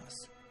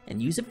clubhouse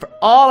and use it for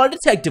all our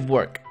detective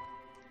work.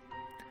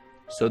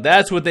 So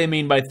that's what they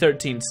mean by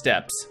 13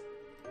 steps.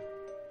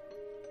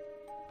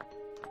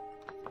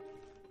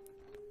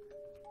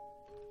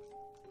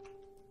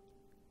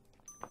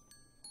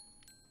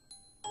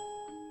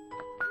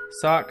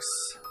 Socks,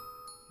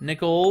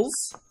 nickels,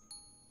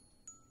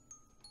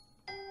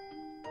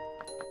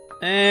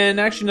 and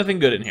actually nothing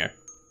good in here.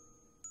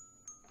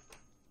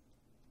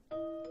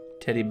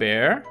 Teddy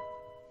bear.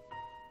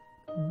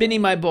 Benny,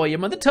 my boy, your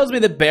mother tells me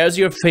that bears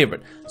are your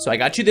favorite, so I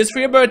got you this for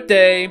your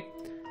birthday.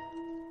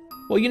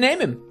 Well, you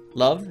name him.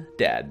 Love,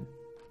 Dad.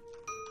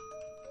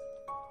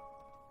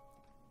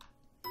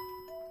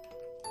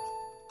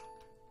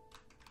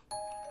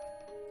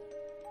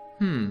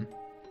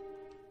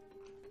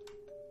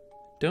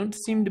 Don't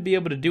seem to be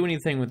able to do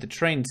anything with the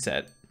train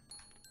set.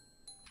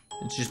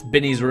 It's just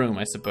Benny's room,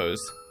 I suppose.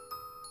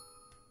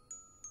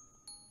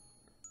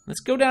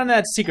 Let's go down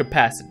that secret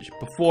passage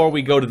before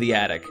we go to the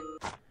attic.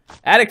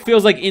 Attic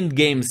feels like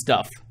in-game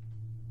stuff.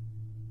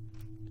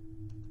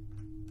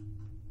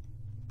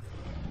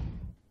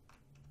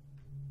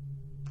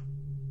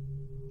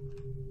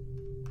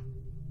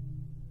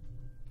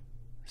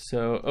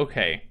 So,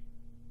 okay.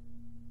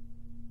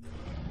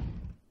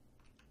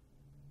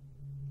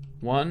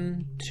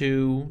 1,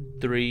 2,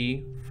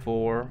 3,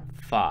 4,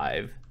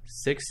 5,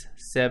 6,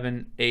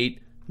 7,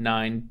 8,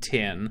 9,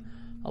 10,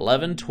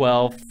 11,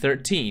 12,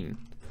 13.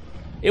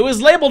 It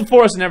was labeled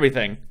for us and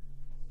everything.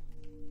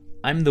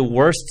 I'm the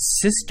worst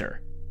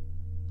sister.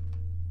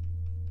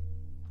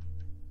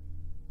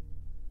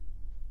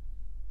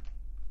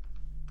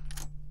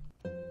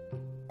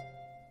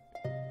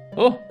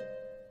 Oh.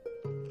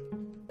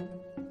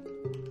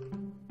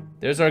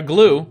 There's our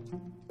glue.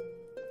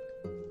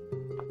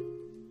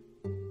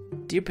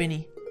 Dear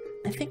Benny,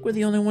 I think we're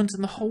the only ones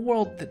in the whole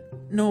world that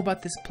know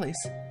about this place.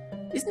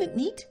 Isn't it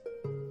neat?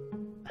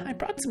 I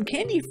brought some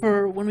candy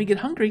for when we get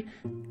hungry,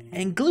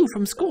 and glue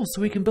from school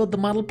so we can build the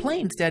model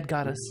planes Dad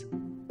got us.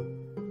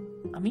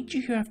 I'll meet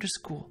you here after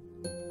school.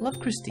 Love,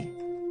 Christy.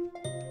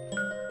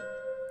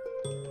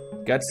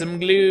 Got some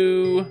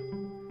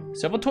glue.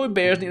 Several toy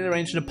bears need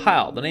arranged in a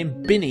pile. The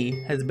name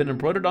Benny has been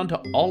embroidered onto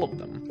all of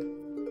them.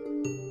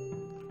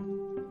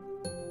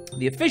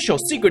 The official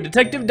secret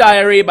detective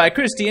diary by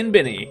Christy and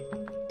Benny.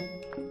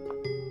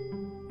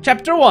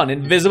 Chapter 1,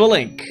 Invisible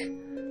Ink.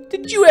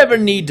 Did you ever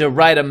need to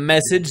write a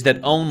message that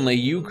only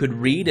you could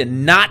read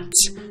and not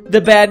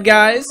the bad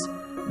guys?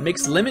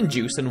 Mix lemon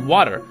juice and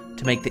water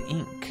to make the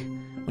ink.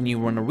 When you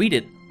want to read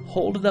it,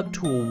 hold it up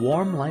to a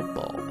warm light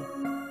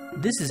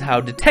bulb. This is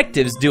how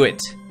detectives do it.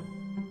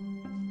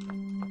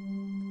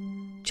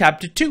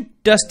 Chapter 2,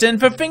 Dust in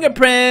for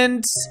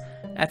fingerprints.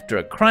 After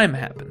a crime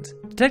happens,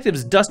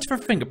 detectives dust for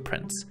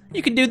fingerprints.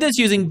 You can do this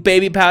using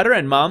baby powder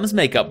and mom's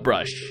makeup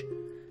brush.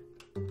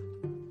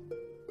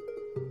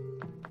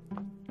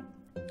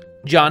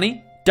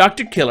 Johnny,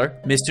 Dr. Killer,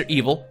 Mr.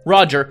 Evil,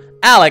 Roger,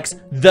 Alex,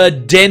 the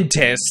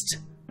dentist.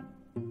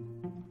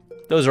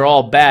 Those are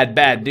all bad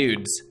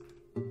dudes.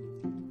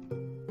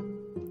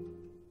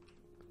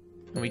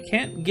 And we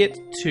can't get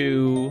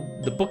to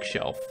the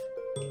bookshelf,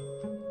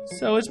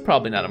 so it's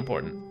probably not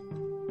important.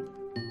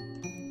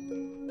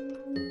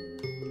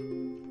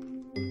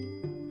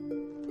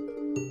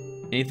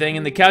 Anything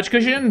in the couch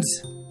cushions?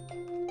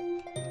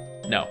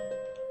 No.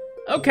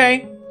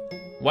 Okay.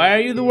 Why are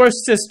you the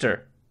worst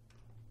sister?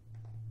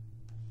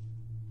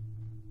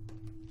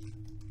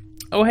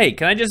 Oh, hey,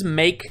 can I just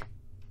make...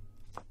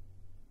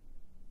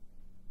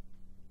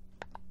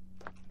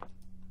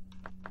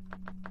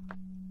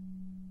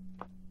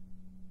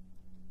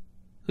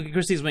 Look at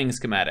Christy's wing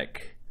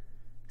schematic.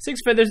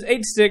 6 feathers,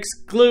 8 sticks,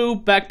 glue,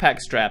 backpack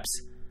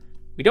straps.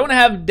 We don't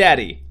have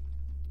Daddy.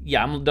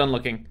 Yeah, I'm done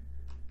looking.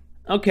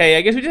 Okay,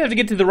 I guess we just have to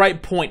get to the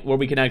right point where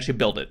we can actually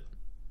build it.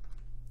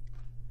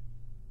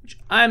 Which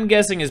I'm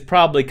guessing is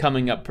probably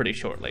coming up pretty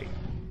shortly.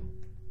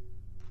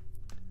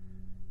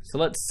 So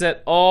let's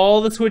set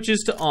all the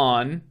switches to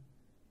on.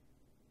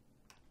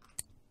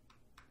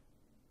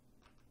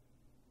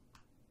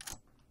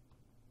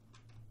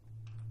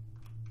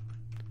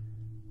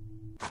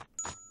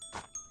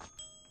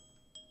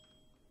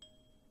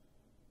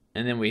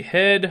 And then we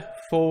head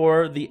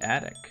for the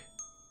attic,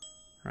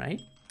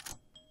 right?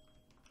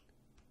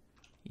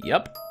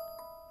 Yep.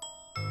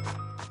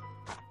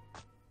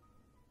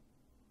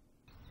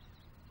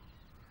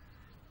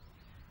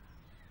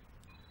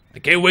 I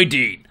can't wait to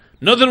eat.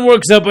 Nothing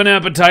works up an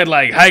appetite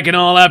like hiking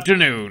all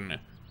afternoon.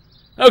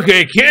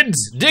 Okay,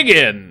 kids, dig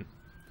in.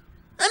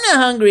 I'm not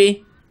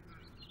hungry.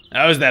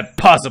 How is that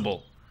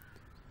possible?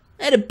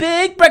 I had a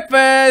big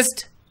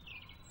breakfast.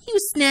 He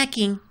was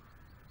snacking.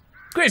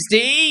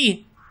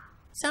 Christy!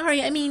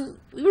 Sorry, I mean,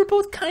 we were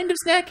both kind of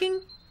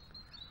snacking.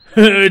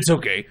 It's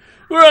okay.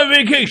 We're on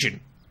vacation.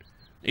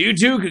 You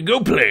two can go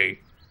play.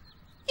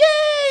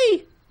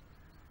 Yay!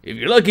 If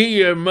you're lucky,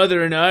 your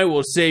mother and I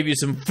will save you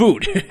some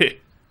food.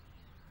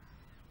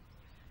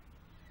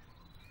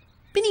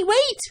 Benny,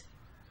 wait!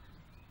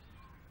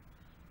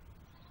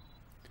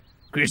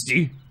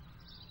 Christy,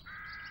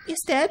 Yes,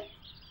 Dad?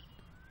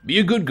 be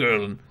a good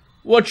girl and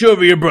watch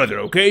over your brother,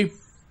 okay?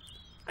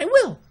 I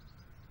will.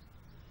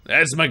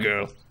 That's my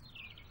girl.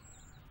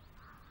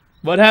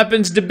 What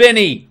happens to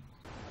Benny?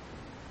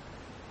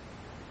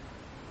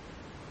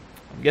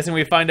 I'm guessing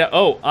we find out.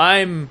 Oh,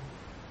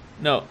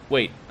 no,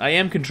 wait. I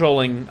am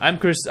controlling. I'm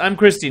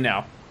Christy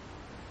now.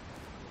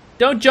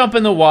 Don't jump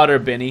in the water,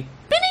 Benny.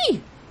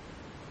 Benny!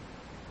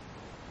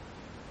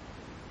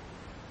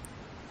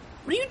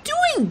 What are you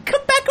doing?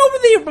 Come back over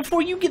there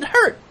before you get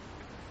hurt.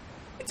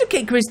 It's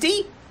okay,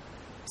 Christy.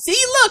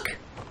 See, look.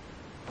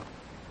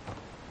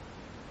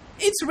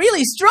 It's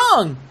really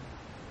strong.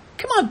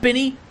 Come on,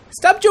 Benny.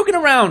 Stop joking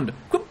around.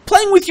 Quit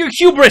playing with your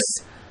hubris.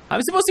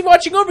 I'm supposed to be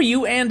watching over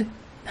you, and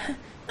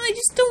I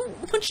just don't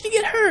want you to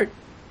get hurt.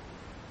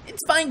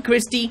 It's fine,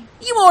 Christy.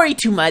 You worry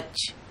too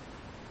much.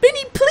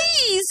 Benny,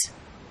 please.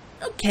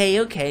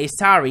 Okay,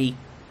 sorry.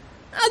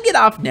 I'll get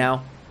off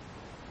now.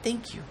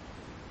 Thank you.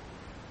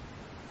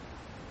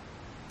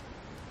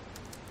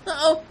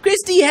 Uh-oh,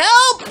 Christy,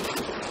 help!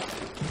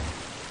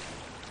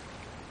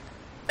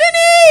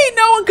 Benny!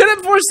 No one could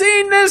have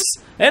foreseen this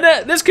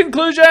and this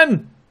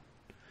conclusion.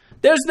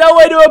 There's no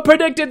way to have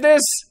predicted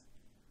this.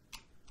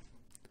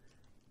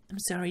 I'm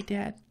sorry,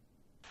 Dad.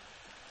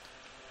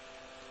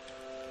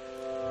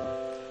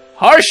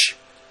 Harsh.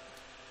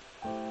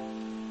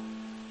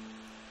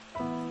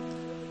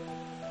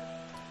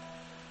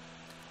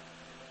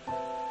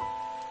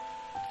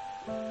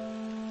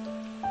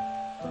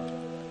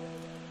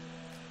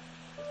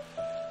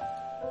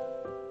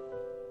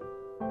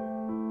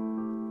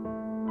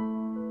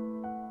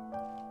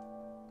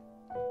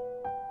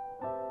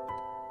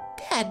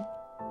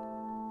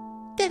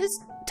 Dad, it's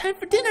time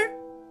for dinner.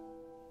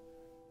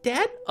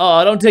 Dad?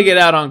 Oh, don't take it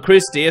out on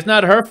Christy. It's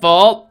not her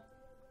fault.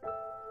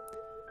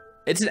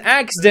 It's an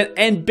accident,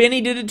 and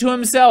Benny did it to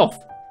himself.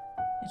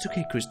 It's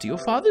okay, Christy. Your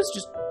father's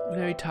just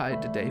very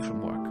tired today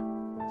from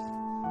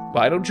work.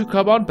 Why don't you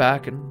come on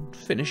back and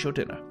finish your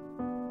dinner?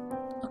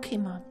 Okay,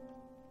 Mom.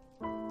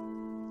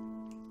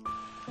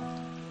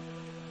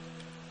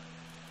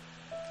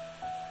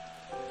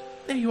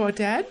 There you are,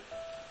 Dad.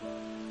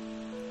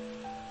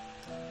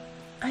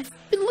 I've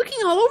been looking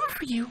all over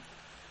for you.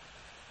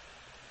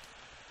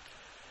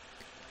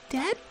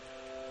 Dad?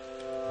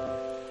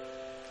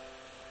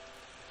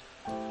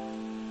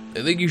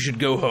 I think you should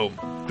go home,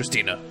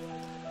 Christina.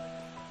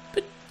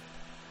 But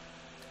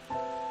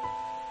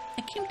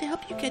I came to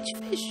help you catch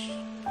fish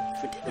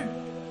for dinner.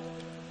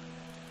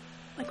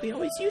 Like we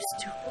always used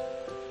to.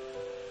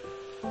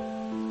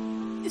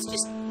 It's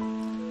just,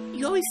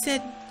 you always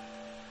said...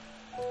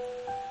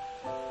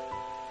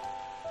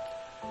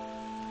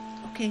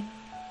 Okay.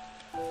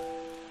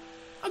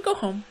 I'll go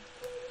home.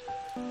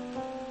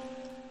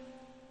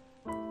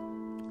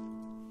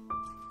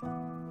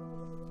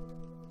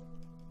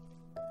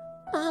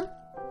 Mom?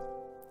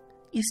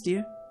 Yes,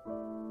 dear?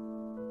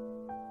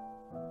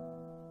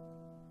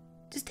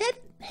 Does Dad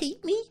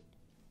hate me?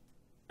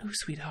 Oh,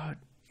 sweetheart.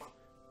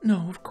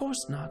 No, of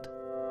course not.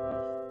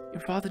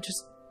 Your father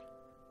just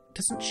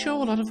doesn't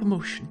show a lot of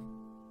emotion.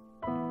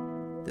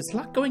 There's a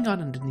lot going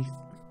on underneath.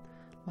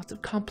 Lots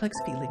of complex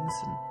feelings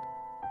and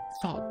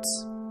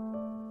thoughts.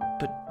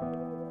 But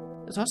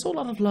there's also a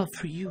lot of love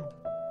for you.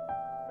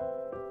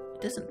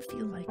 It doesn't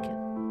feel like it.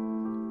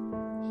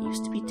 He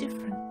used to be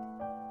different.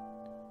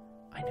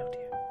 I know,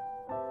 dear.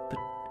 But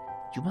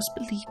you must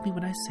believe me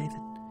when I say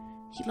that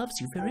he loves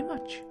you very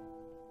much.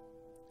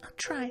 I'll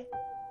try.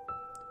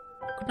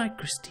 Good night,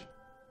 Christy.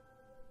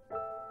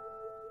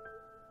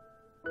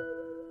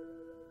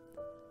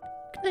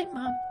 Good night,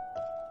 Mom.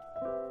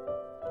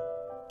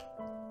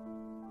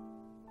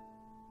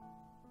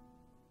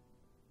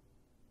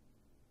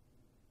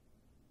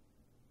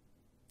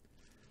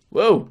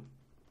 Whoa.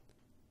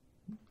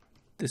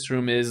 This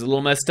room is a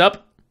little messed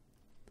up.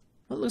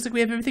 Well, it looks like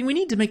we have everything we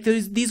need to make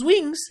these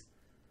wings.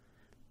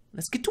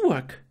 Let's get to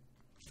work.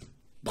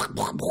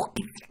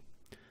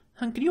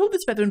 Hun, can you hold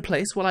this feather in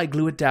place while I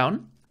glue it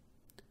down?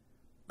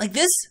 Like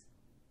this?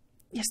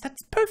 Yes,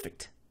 that's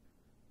perfect.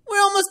 We're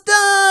almost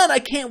done! I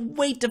can't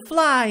wait to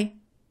fly.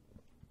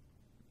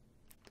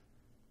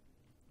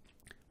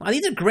 Wow,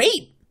 these are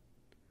great.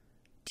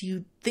 Do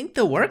you think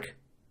they'll work?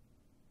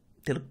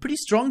 They look pretty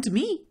strong to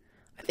me.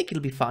 I think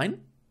it'll be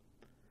fine.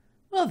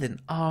 Well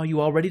then, are you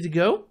all ready to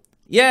go?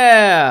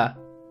 Yeah!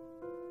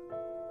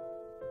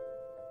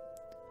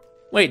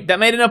 Wait, that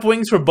made enough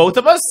wings for both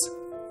of us?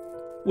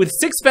 With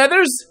 6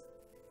 feathers?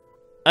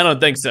 I don't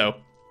think so.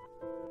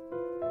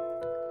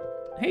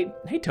 Hey,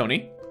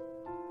 Tony.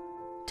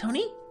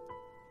 Tony?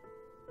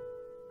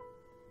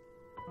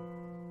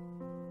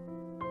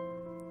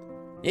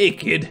 Hey,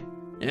 kid.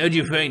 How'd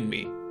you find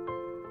me?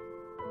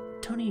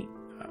 Tony,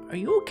 are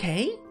you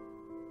okay?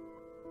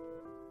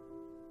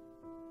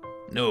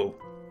 No.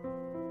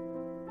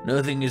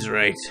 Nothing is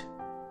right.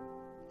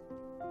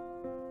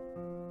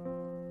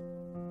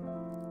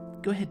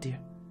 Go ahead, dear.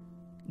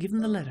 Give him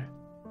the letter.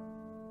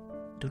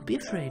 Don't be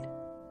afraid.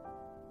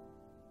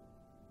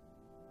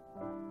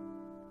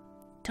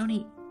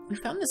 Tony, we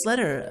found this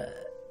letter.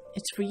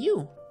 It's for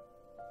you.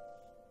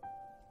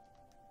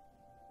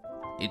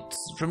 It's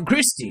from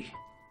Christy.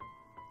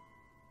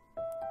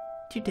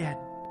 Dear Dad,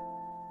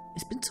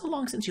 it's been so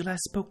long since you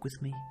last spoke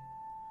with me.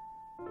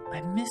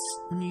 I miss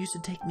when you used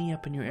to take me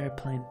up in your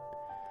airplane.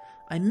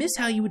 I miss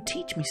how you would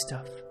teach me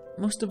stuff.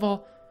 Most of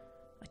all,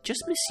 I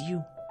just miss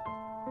you.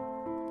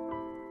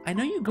 I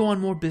know you go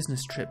on more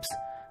business trips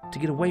to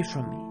get away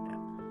from me.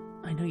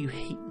 I know you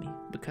hate me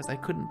because I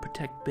couldn't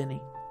protect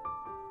Benny.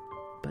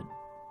 But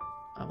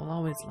I will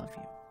always love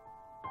you.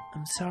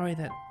 I'm sorry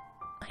that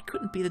I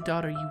couldn't be the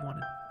daughter you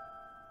wanted.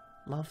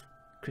 Love,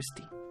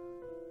 Christy.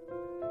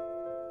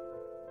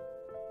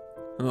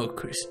 Oh,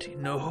 Christy,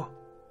 no.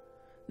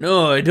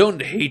 No, I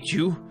don't hate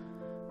you.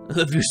 I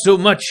love you so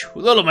much,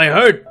 with all of my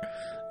heart.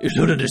 You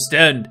don't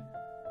understand.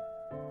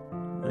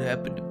 What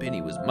happened to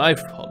Benny was my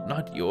fault,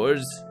 not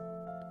yours.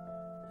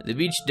 I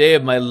live each day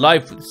of my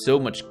life with so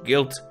much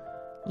guilt.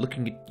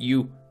 Looking at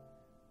you,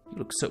 you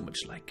look so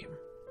much like him.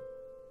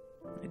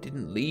 I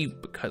didn't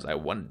leave because I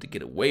wanted to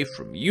get away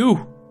from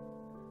you.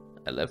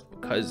 I left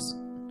because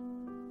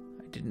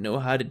I didn't know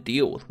how to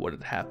deal with what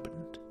had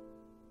happened.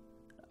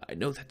 I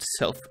know that's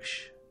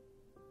selfish,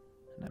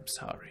 and I'm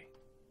sorry.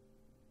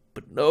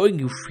 But knowing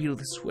you feel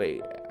this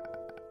way,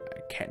 I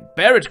can't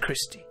bear it,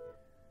 Christy.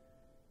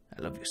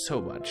 I love you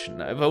so much,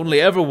 and I've only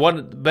ever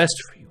wanted the best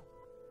for you.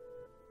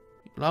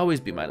 You'll always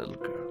be my little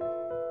girl.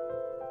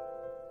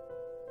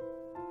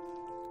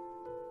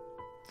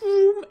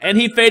 And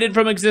he faded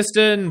from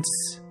existence.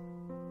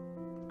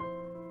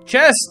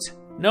 Chest!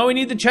 No, we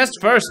need the chest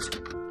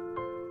first.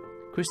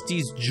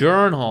 Christy's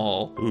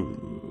journal.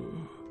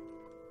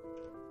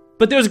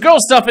 But there's girl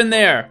stuff in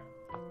there.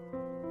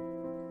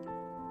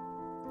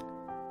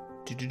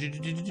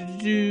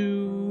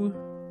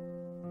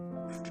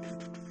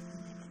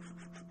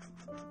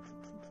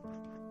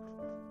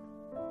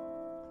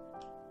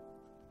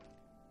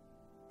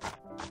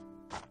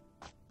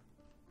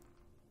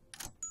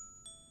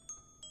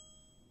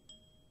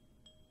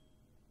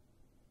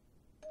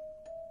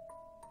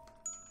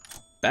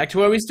 Back to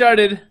where we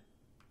started.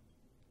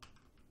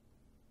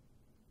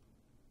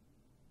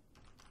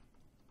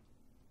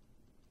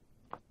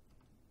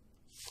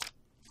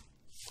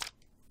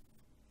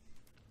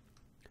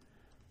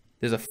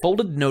 There's a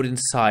folded note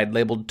inside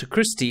labeled "To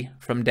Christy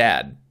from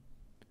Dad."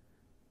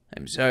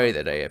 I'm sorry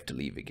that I have to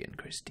leave again,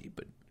 Christy,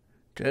 but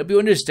to help you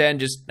understand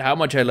just how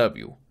much I love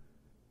you,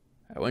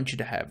 I want you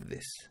to have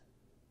this.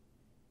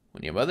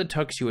 When your mother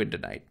tucks you in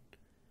tonight,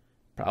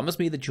 promise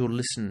me that you'll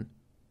listen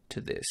to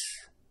this,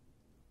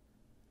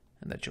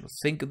 and that you'll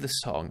think of the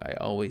song I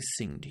always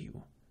sing to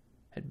you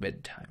at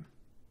bedtime.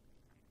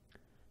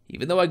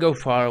 Even though I go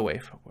far away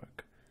from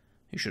work,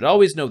 you should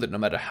always know that no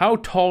matter how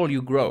tall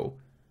you grow,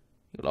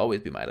 you'll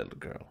always be my little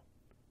girl.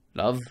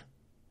 Love,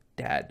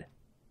 Dad.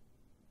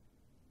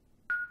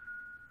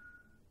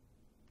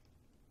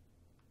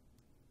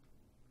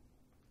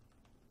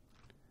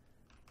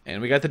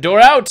 And we got the door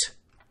out!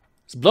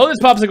 Let's blow this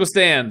popsicle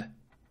stand!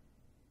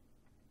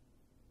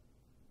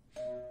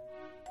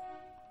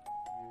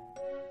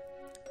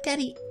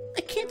 Daddy,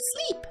 I can't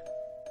sleep.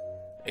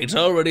 It's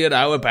already an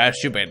hour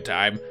past your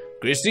bedtime.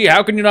 Christy,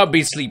 how can you not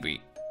be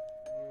sleepy?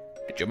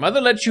 Did your mother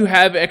let you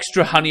have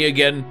extra honey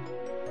again?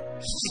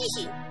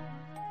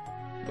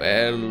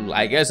 Well,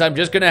 I guess I'm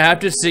just gonna have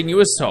to sing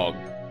you a song.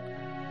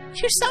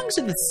 Your songs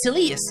are the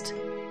silliest.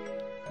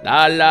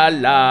 La la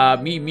la,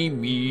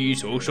 me,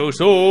 so.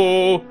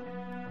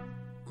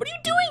 What are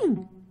you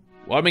doing?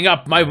 Warming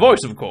up my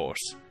voice, of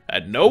course.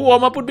 And no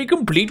warm-up would be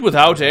complete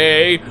without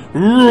a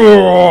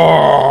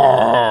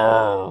roar.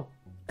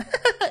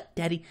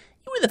 Daddy,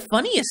 you were the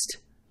funniest.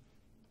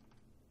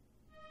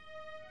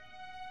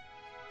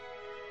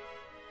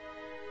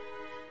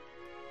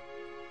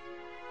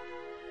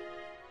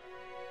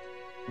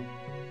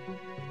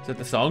 Is that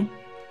the song?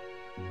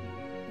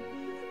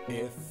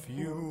 If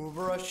you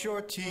brush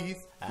your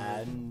teeth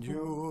and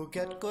you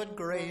get good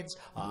grades,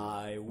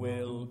 I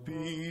will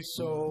be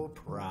so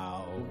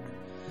proud.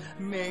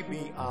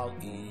 Maybe I'll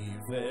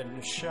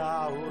even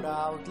shout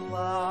out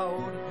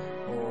loud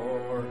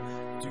or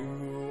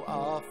do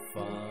a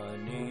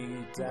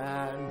funny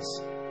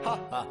dance. Ha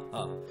ha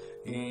ha.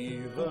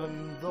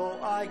 Even though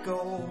I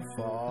go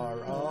far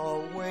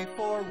away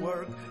for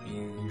work,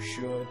 you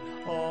should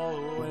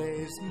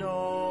always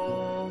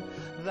know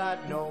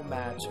that no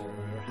matter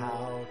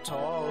how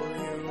tall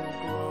you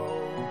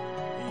grow,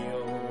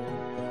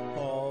 you'll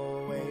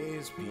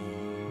always be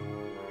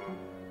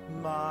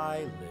my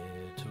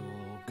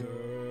little girl.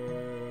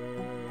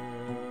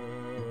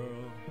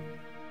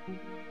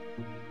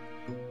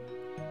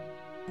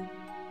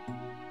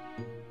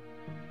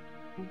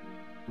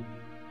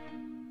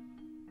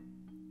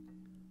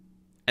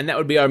 And that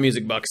would be our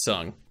music box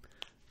song.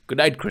 Good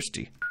night,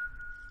 Christy.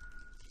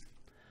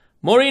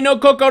 Mori no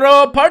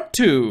Kokoro Part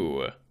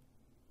 2.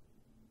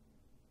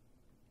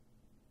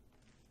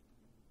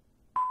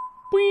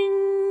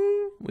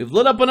 Boing. We've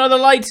lit up another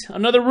light,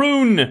 another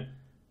rune.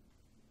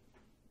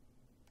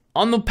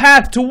 On the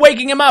path to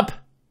waking him up.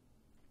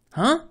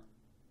 Huh?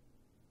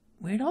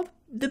 Where'd all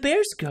the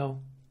bears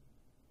go?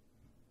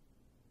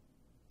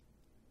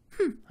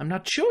 I'm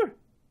not sure.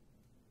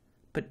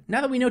 But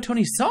now that we know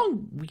Tony's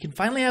song, we can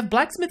finally have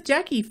Blacksmith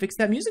Jackie fix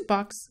that music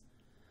box.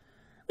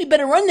 We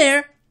better run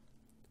there.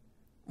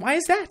 Why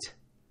is that?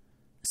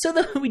 So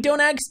that we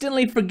don't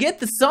accidentally forget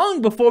the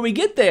song before we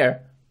get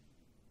there.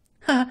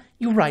 Ha,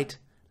 you're right.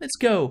 Let's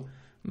go.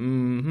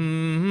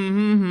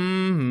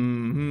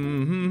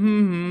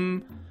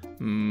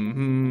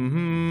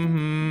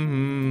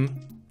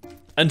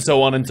 And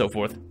so on and so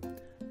forth.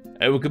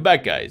 Hey, welcome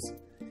back, guys.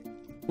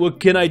 What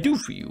can I do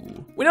for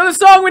you? We know the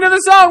song, we know the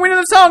song, we know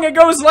the song. It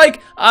goes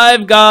like,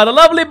 I've got a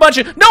lovely bunch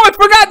of... No, I've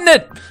forgotten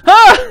it!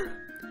 Huh?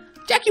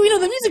 Jackie, we know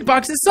the music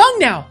box's song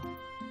now.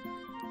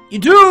 You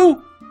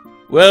do?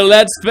 Well,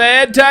 that's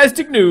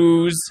fantastic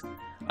news.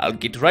 I'll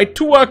get right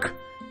to work.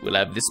 We'll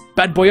have this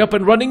bad boy up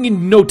and running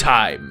in no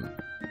time.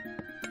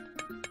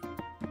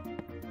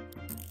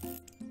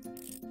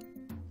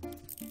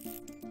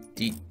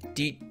 Deet,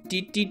 deet,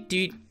 deet, deet,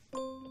 deet.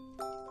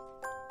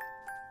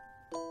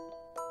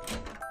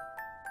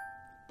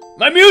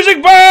 My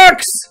music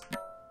box!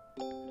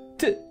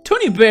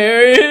 Tony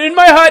Bear in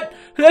my hut!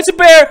 That's a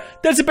bear!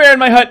 That's a bear in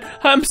my hut!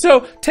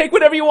 So, take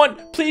whatever you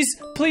want. Please,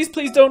 please,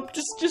 please don't.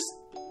 Just,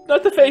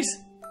 not the face.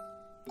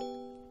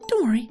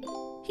 Don't worry.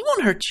 He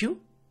won't hurt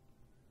you.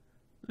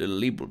 Little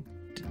Libra,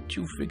 did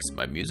you fix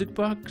my music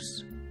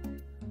box?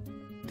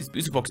 This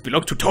music box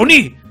belongs to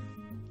Tony!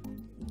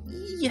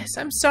 Yes,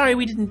 I'm sorry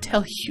we didn't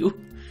tell you.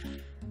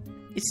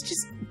 It's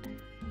just...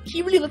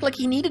 He really looked like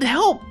he needed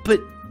help, but...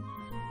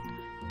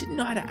 didn't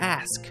know how to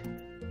ask.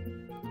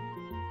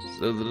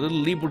 So the little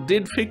Libra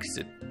did fix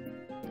it.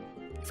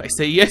 If I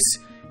say yes,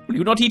 will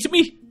you not eat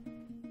me?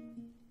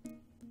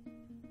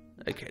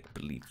 I can't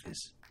believe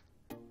this.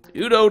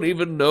 You don't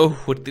even know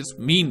what this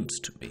means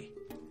to me.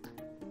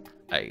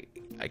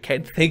 I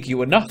can't thank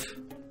you enough.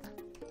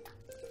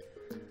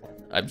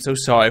 I'm so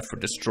sorry for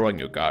destroying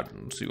your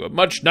gardens. You are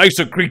much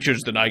nicer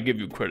creatures than I give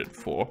you credit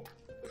for.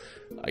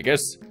 I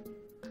guess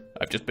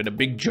I've just been a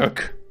big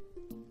jerk.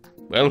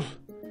 Well,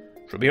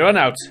 from here on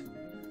out,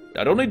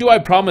 not only do I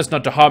promise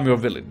not to harm your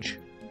village,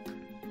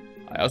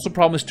 I also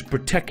promise to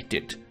protect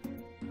it.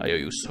 I owe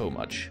you so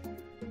much.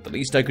 The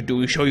least I could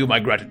do is show you my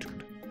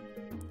gratitude.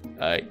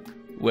 Are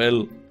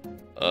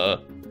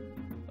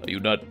you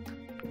not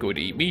going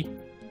to eat me?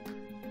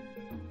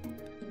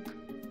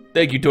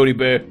 Thank you, Tony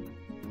Bear.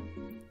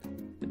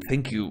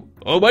 Thank you,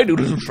 all my new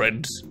little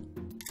friends.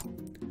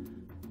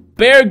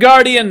 Bear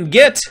Guardian,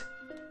 get!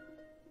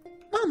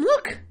 Mom,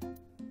 look!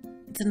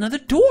 It's another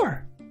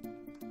door.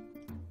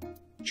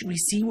 Should we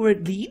see where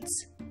it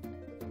leads?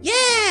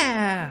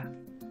 Yeah!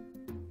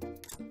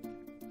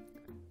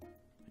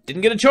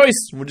 Didn't get a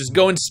choice. We're just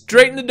going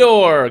straight in the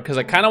door because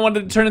I kind of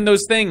wanted to turn in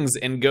those things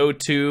and go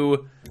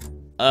to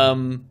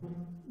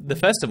the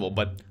festival,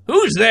 but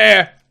Who's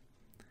there?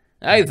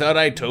 I thought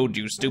I told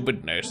you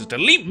stupid nurses to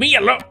leave me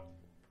alone.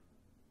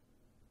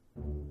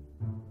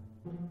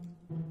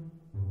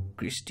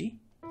 Christy?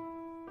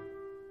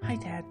 Hi,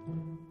 Dad.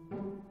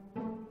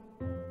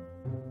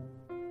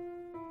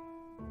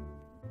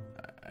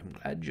 I'm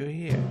glad you're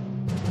here.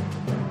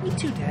 Me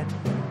too, Dad.